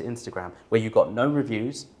just went to Instagram, where you got no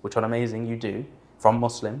reviews, which on Ummazing you do, from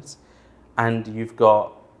Muslims, and you've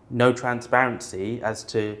got no transparency as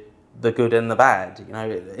to the good and the bad.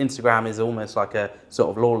 Instagram is almost like a sort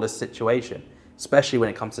of lawless situation, especially when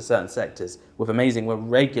it comes to certain sectors. With Ummazing, we're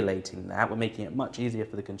regulating that. We're making it much easier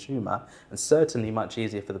for the consumer, and certainly much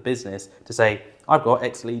easier for the business to say, I've got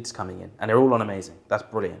X leads coming in, and they're all on Ummazing. That's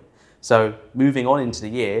brilliant. So moving on into the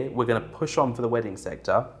year, we're going to push on for the wedding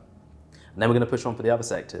sector, and then we're going to push on for the other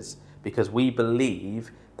sectors, because we believe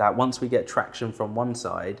that once we get traction from one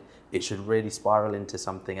side, it should really spiral into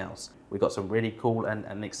something else. We've got some really cool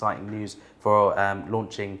and exciting news for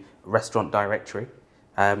launching Restaurant Directory,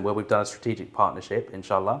 where we've done a strategic partnership,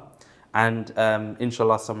 inshallah. And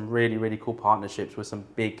inshallah, some really, really cool partnerships with some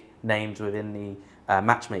big names within the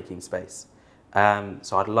matchmaking space.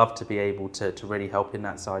 So I'd love to be able to really help in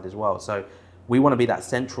that side as well. So we want to be that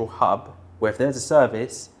central hub where if there's a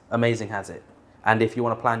service, Ummazing has it. And if you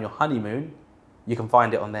want to plan your honeymoon, you can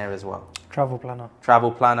find it on there as well. Travel planner.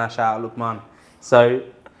 Travel planner, shout out Lukman. So,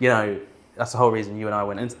 that's the whole reason you and I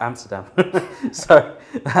went into Amsterdam. So,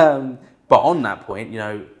 but on that point,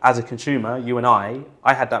 as a consumer, you and I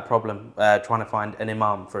had that problem trying to find an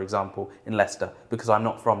imam, for example, in Leicester, because I'm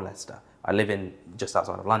not from Leicester. I live in just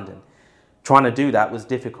outside of London. Trying to do that was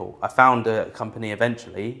difficult. I found a company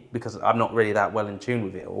eventually, because I'm not really that well in tune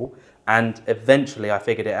with it all, and eventually I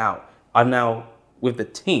figured it out. I've now, with the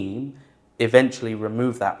team, eventually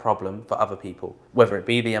removed that problem for other people, whether it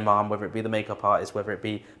be the imam, whether it be the makeup artist, whether it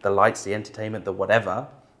be the lights, the entertainment, the whatever.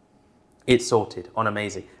 It's sorted on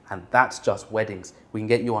Ummazing, and that's just weddings. We can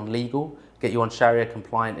get you on legal, get you on Sharia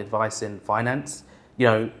compliant advice in finance.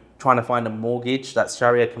 Trying to find a mortgage that's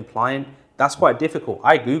Sharia compliant, that's quite difficult.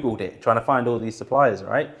 I Googled it, trying to find all these suppliers,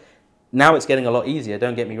 right? Now it's getting a lot easier,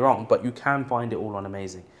 don't get me wrong, but you can find it all on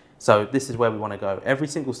Ummazing. So this is where we want to go. Every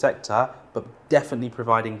single sector, but definitely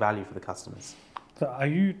providing value for the customers. So are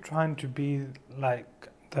you trying to be like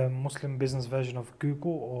the Muslim business version of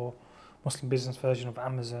Google, or Muslim business version of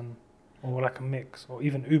Amazon, or like a mix, or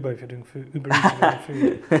even Uber if you're doing food, Uber Eats if you're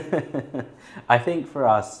doing food? I think for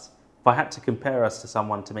us, if I had to compare us to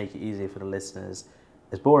someone to make it easier for the listeners,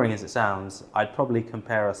 as boring as it sounds, I'd probably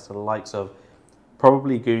compare us to the likes of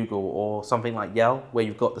probably Google or something like Yelp, where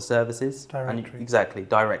you've got the services. Directory. Exactly,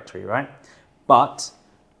 directory, right? But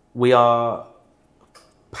we are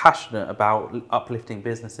passionate about uplifting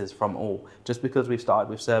businesses from all. Just because we've started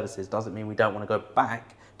with services doesn't mean we don't want to go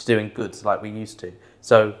back to doing goods like we used to.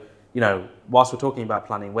 So, whilst we're talking about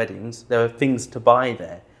planning weddings, there are things to buy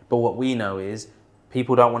there. But what we know is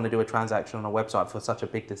people don't want to do a transaction on a website for such a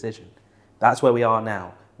big decision. That's where we are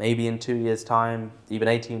now. Maybe in 2 years' time, even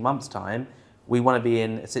 18 months' time, we want to be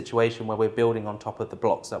in a situation where we're building on top of the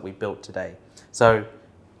blocks that we built today. So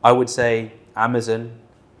I would say Amazon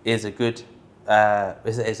is a good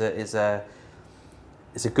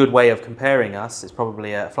is a good way of comparing us. It's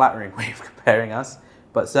probably a flattering way of comparing us,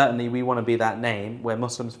 but certainly we want to be that name where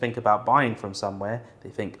Muslims think about buying from somewhere. They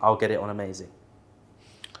think, I'll get it on Ummazing.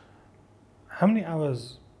 How many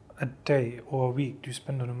hours a day or a week do you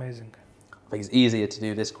spend on Ummazing? I think it's easier to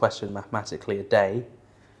do this question mathematically a day.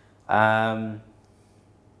 At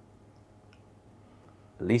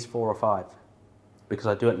least 4 or 5, because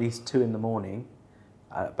I do at least 2 in the morning,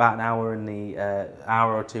 about an hour in the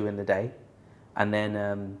hour or 2 in the day, and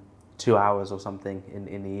then 2 hours or something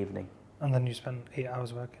in the evening. And then you spend 8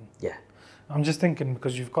 hours working? Yeah. I'm just thinking,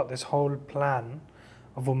 because you've got this whole plan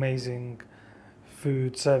of amazing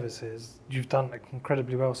food services, you've done like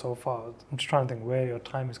incredibly well so far. I'm just trying to think where your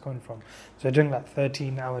time is coming from. So you're doing like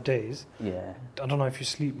 13-hour days. Yeah. I don't know if you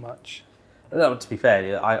sleep much. No, to be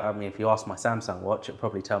fair, I mean, if you ask my Samsung watch, it'll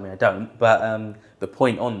probably tell me I don't. But the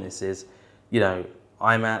point on this is, you know,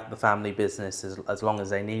 I'm at the family business as long as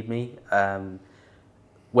they need me.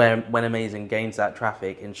 When Ummazing gains that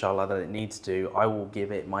traffic, inshallah, that it needs to, I will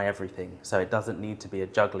give it my everything. So it doesn't need to be a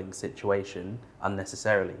juggling situation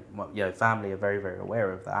unnecessarily. You know, family are very, very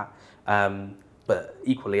aware of that. But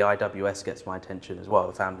equally, IWS gets my attention as well.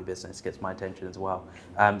 The family business gets my attention as well.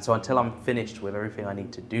 So until I'm finished with everything I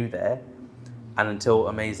need to do there, and until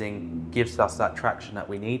Ummazing gives us that traction that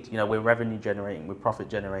we need, you know, we're revenue generating, we're profit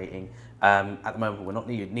generating. At the moment, we're not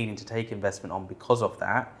needing to take investment on because of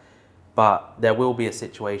that. But there will be a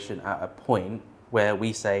situation at a point where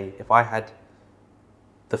we say, if I had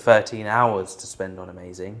the 13 hours to spend on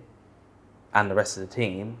Ummazing and the rest of the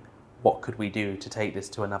team, what could we do to take this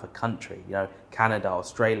to another country? You know, Canada,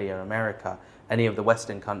 Australia, America, any of the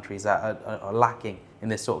Western countries that are lacking in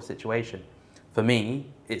this sort of situation. For me,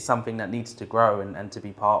 it's something that needs to grow and to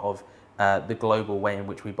be part of the global way in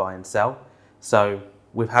which we buy and sell. So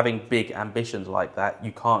with having big ambitions like that,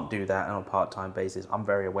 you can't do that on a part-time basis. I'm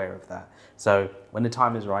very aware of that. So when the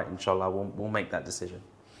time is right, inshallah, we'll make that decision.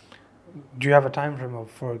 Do you have a time frame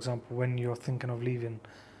of, for example, when you're thinking of leaving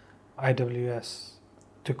IWS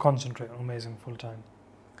to concentrate on Ummazing full-time?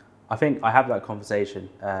 I think I have that conversation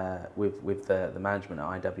with the management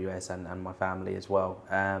at IWS and my family as well.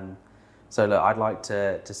 So look, I'd like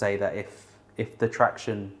to say that if the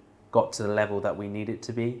traction got to the level that we need it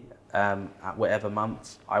to be, at whatever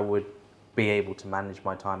month, I would be able to manage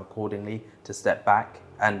my time accordingly to step back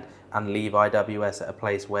and leave IWS at a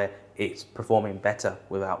place where it's performing better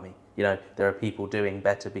without me. You know, there are people doing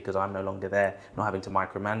better because I'm no longer there, not having to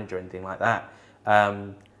micromanage or anything like that.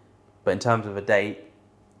 But in terms of a date,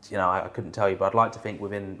 you know, I couldn't tell you, but I'd like to think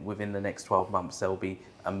within the next 12 months there will be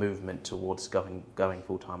a movement towards going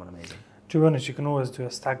full-time on Ummazing. To be honest, you can always do a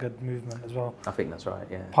staggered movement as well. I think that's right,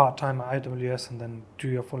 yeah. Part-time at IWS and then do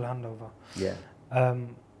your full handover. Yeah.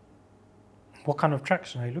 What kind of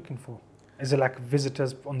traction are you looking for? Is it like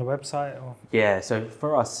visitors on the website? Or? Yeah, so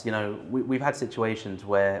for us, you know, we've had situations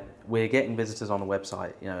where we're getting visitors on the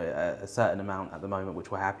website, you know, a certain amount at the moment,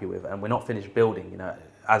 which we're happy with, and we're not finished building. You know,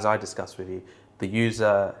 as I discussed with you, the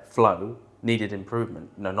user flow needed improvement,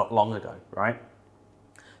 you know, not long ago, right?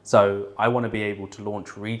 So I want to be able to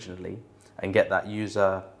launch regionally and get that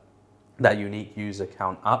unique user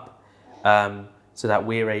count up, so that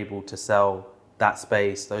we're able to sell that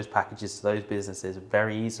space, those packages to those businesses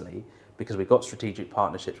very easily, because we've got strategic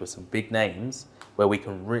partnerships with some big names where we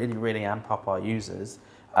can really, really amp up our users.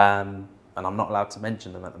 And I'm not allowed to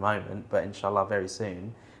mention them at the moment, but inshallah very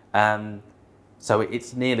soon. So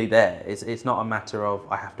it's nearly there. It's not a matter of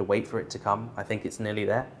I have to wait for it to come. I think it's nearly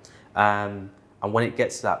there. And when it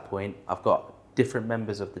gets to that point, I've got different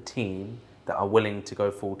members of the team that are willing to go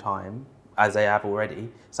full time, as they have already.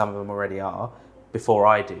 Some of them already are, before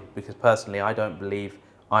I do. Because personally, I don't believe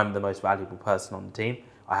I'm the most valuable person on the team.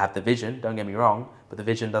 I have the vision, don't get me wrong, but the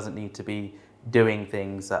vision doesn't need to be doing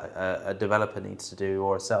things that a developer needs to do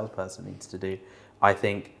or a salesperson needs to do. I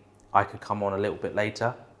think I could come on a little bit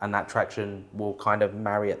later and that traction will kind of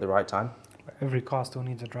marry at the right time. Every car still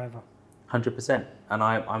needs a driver. 100%. And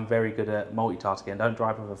I'm very good at multitasking. I don't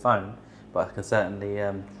drive with a phone, but I can certainly,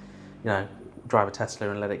 drive a Tesla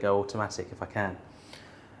and let it go automatic if I can.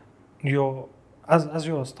 As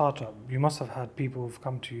you're a startup, you must have had people who've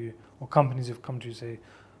come to you, or companies who've come to you say,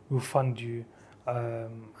 we'll fund you.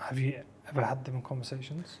 Have you ever had them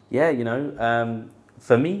conversations? Yeah,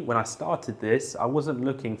 for me, when I started this, I wasn't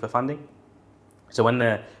looking for funding. So when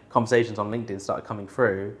the conversations on LinkedIn started coming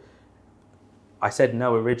through, I said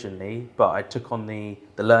no originally, but I took on the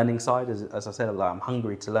learning side. As I said, I'm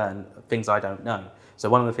hungry to learn things I don't know. So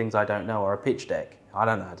one of the things I don't know are a pitch deck. I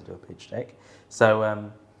don't know how to do a pitch deck.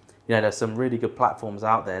 So, there's some really good platforms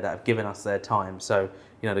out there that have given us their time. So,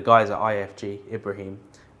 the guys at IFG, Ibrahim,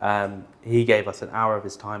 he gave us an hour of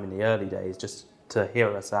his time in the early days just to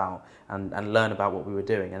hear us out and learn about what we were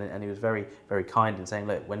doing. And he was very, very kind in saying,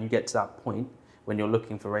 look, when you get to that point, when you're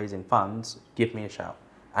looking for raising funds, give me a shout.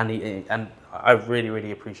 And I really,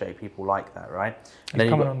 really appreciate people like that, right? He's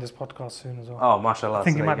coming on this podcast soon as well. Oh, mashallah. I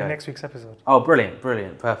think it might be next week's episode. Oh, brilliant,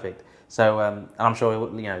 perfect. So, and I'm sure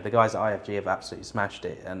the guys at IFG have absolutely smashed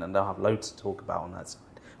it, and they'll have loads to talk about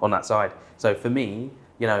on that side. So for me,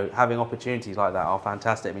 having opportunities like that are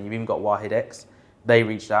fantastic. I mean, you've even got Wahid X. They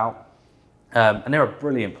reached out, and they're a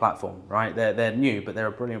brilliant platform, right? They're new, but they're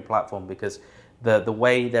a brilliant platform because the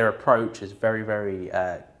way their approach is very, very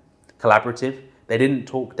collaborative. They didn't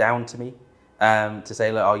talk down to me to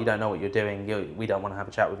say, look, you don't know what you're doing. We don't want to have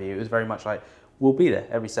a chat with you. It was very much like, we'll be there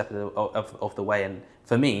every step of the way. And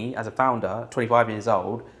for me, as a founder, 25 years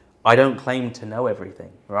old, I don't claim to know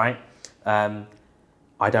everything, right?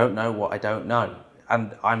 I don't know what I don't know.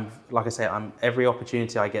 And every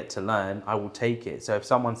opportunity I get to learn, I will take it. So if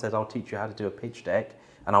someone says, I'll teach you how to do a pitch deck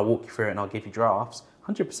and I'll walk you through it and I'll give you drafts,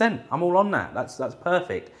 100%, I'm all on that. That's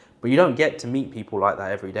perfect. But you don't get to meet people like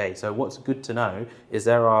that every day. So what's good to know is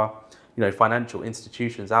there are, financial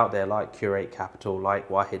institutions out there like Curate Capital, like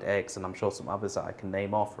Wahid X, and I'm sure some others that I can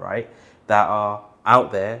name off, right, that are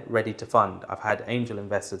out there ready to fund. I've had angel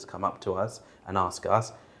investors come up to us and ask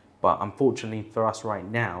us, but unfortunately for us right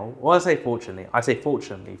now, I say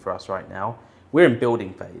fortunately for us right now, we're in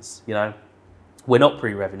building phase, We're not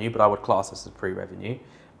pre-revenue, but I would class us as pre-revenue.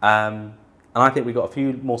 And I think we've got a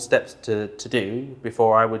few more steps to do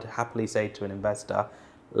before I would happily say to an investor,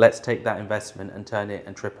 let's take that investment and turn it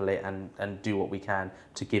and triple it and do what we can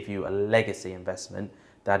to give you a legacy investment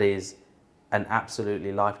that is an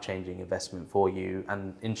absolutely life-changing investment for you,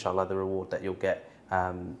 and inshallah the reward that you'll get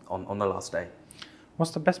on the last day.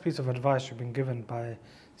 What's the best piece of advice you've been given by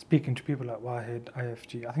speaking to people like Wahid,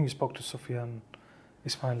 IFG? I think you spoke to Sufyan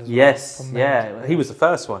Ismail as well. Yes, yeah. He was the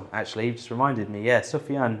first one, actually. He just reminded me. Yeah,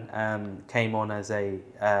 Sufyan came on as a...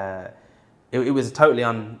 it was a totally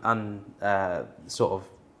sort of...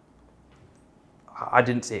 I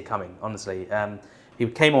didn't see it coming, honestly. He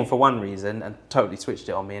came on for one reason and totally switched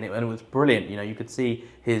it on me, and it was brilliant. You could see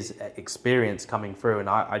his experience coming through, and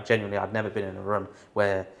I genuinely, I'd never been in a room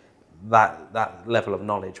where that level of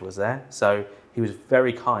knowledge was there. So he was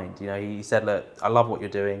very kind. He said, look, I love what you're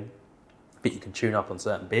doing, but you can tune up on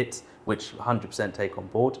certain bits, which 100% take on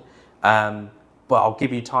board. But I'll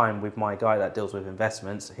give you time with my guy that deals with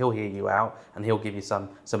investments. He'll hear you out and he'll give you some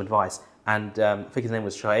advice. And I think his name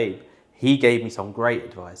was Shoaib. He gave me some great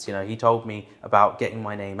advice. He told me about getting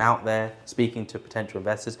my name out there, speaking to potential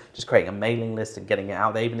investors, just creating a mailing list and getting it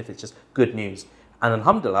out there, even if it's just good news. And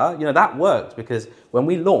alhamdulillah, that worked, because when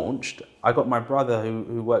we launched, I got my brother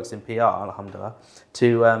who works in PR, alhamdulillah,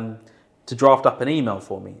 to draft up an email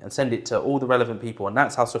for me and send it to all the relevant people. And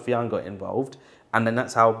that's how Sufyan got involved. And then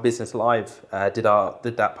that's how Business Live did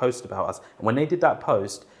that post about us. And when they did that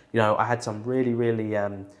post, I had some really, really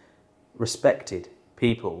respected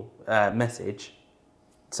people message,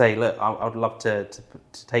 say, look, I would love to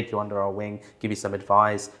take you under our wing, give you some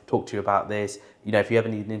advice, talk to you about this. If you ever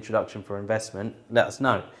need an introduction for investment, let us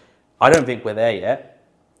know. I don't think we're there yet.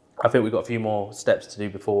 I think we've got a few more steps to do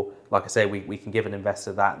before, like I say, we can give an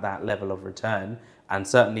investor that level of return. And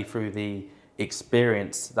certainly through the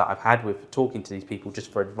experience that I've had with talking to these people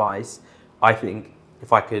just for advice, I think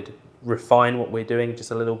if I could refine what we're doing just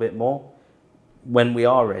a little bit more, when we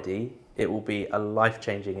are ready, it will be a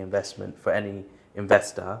life-changing investment for any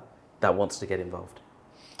investor that wants to get involved.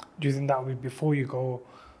 Do you think that will be before you go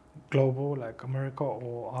global, like America,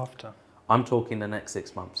 or after? I'm talking the next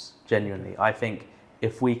 6 months, genuinely. I think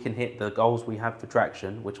if we can hit the goals we have for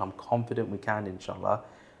traction, which I'm confident we can, inshallah,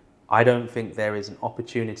 I don't think there is an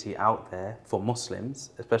opportunity out there for Muslims,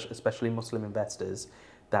 especially Muslim investors,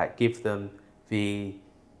 that give them the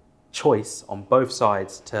choice on both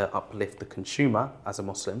sides to uplift the consumer as a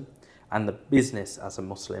Muslim and the business as a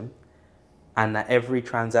Muslim, and that every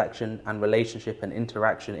transaction and relationship and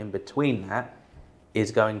interaction in between that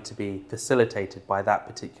is going to be facilitated by that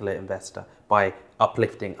particular investor, by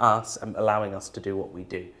uplifting us and allowing us to do what we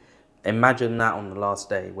do. Imagine that on the last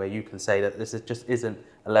day, where you can say that this just isn't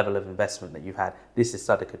a level of investment that you've had. This is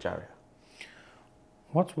Sadaqah Jariyah.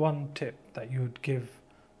 What's one tip that you would give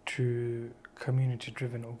to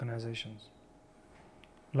community-driven organizations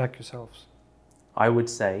like yourselves? I would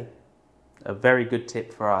say a very good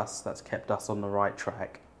tip for us that's kept us on the right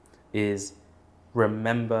track is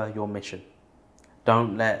remember your mission.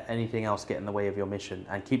 Don't let anything else get in the way of your mission,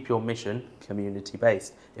 and keep your mission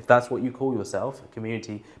community-based. If that's what you call yourself, a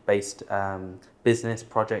community-based business,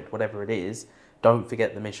 project, whatever it is, don't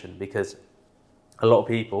forget the mission, because a lot of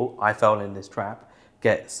people, I fell in this trap,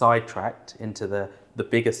 get sidetracked into the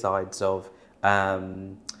bigger sides of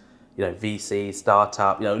VC,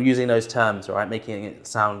 startup, using those terms, right, making it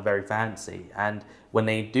sound very fancy. And when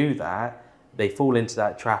they do that, they fall into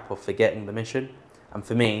that trap of forgetting the mission. And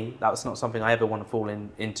for me, that's not something I ever want to fall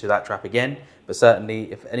into that trap again. But certainly,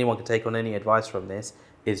 if anyone can take on any advice from this,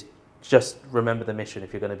 is just remember the mission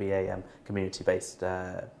if you're going to be a community-based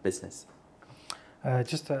business.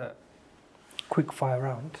 Just a quick fire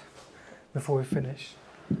round before we finish.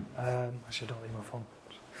 Actually, don't leave my phone.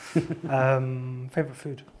 Favorite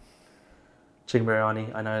food? Chicken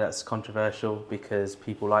biryani. I know that's controversial because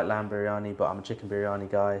people like lamb biryani, but I'm a chicken biryani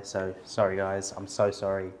guy. So sorry, guys. I'm so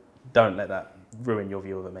sorry. Don't let that ruin your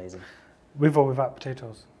view of Ummazing. With or without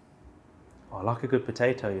potatoes? Oh, I like a good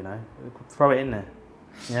potato, Throw it in there.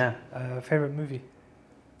 Yeah. Favorite movie?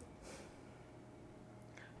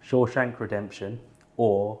 Shawshank Redemption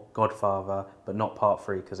or Godfather, but not part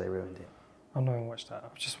 3 because they ruined it. I've not even watched that.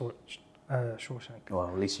 I've just watched Shawshank. Well,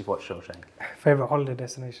 at least you've watched Shawshank. Favorite holiday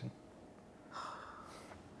destination?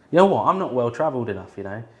 You know what? I'm not well travelled enough.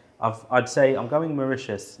 I'd say I'm going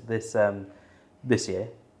Mauritius this year.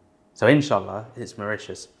 So inshallah, it's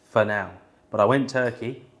Mauritius for now. But I went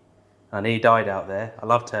Turkey, and he died out there. I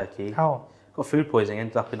love Turkey. How? Got food poisoning,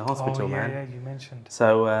 ended up in the hospital, man. Yeah, you mentioned.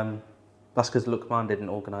 So that's because Luqman didn't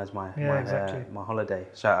organise my holiday.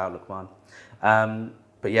 Shout out Luqman.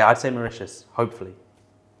 But yeah, I'd say Mauritius, hopefully.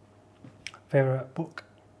 Favorite book?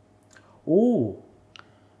 Ooh.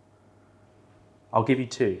 I'll give you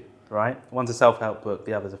 2, right? One's a self-help book,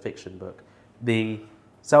 the other's a fiction book. The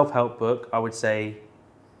self-help book, I would say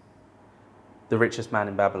The Richest Man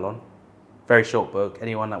in Babylon. Very short book.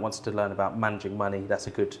 Anyone that wants to learn about managing money, that's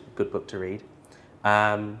a good book to read.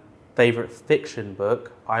 Favorite fiction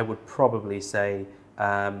book, I would probably say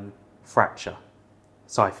Fracture,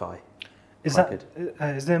 sci-fi.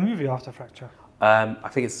 Is there a movie after Fracture? I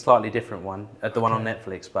think it's a slightly different one, the one on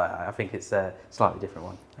Netflix, but I think it's a slightly different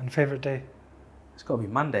one. And favorite day? It's got to be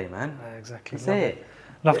Monday, man. Exactly. That's it.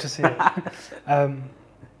 Love to see it.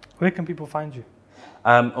 Where can people find you?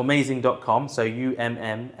 Ummazing.com, so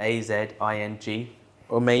Ummazing,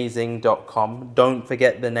 Ummazing.com. Don't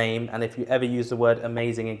forget the name, and if you ever use the word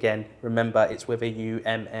amazing again, remember it's with a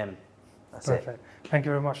UMM. That's Perfect. Thank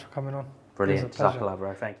you very much for coming on. Brilliant. Jazakallah,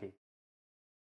 bro. Thank you.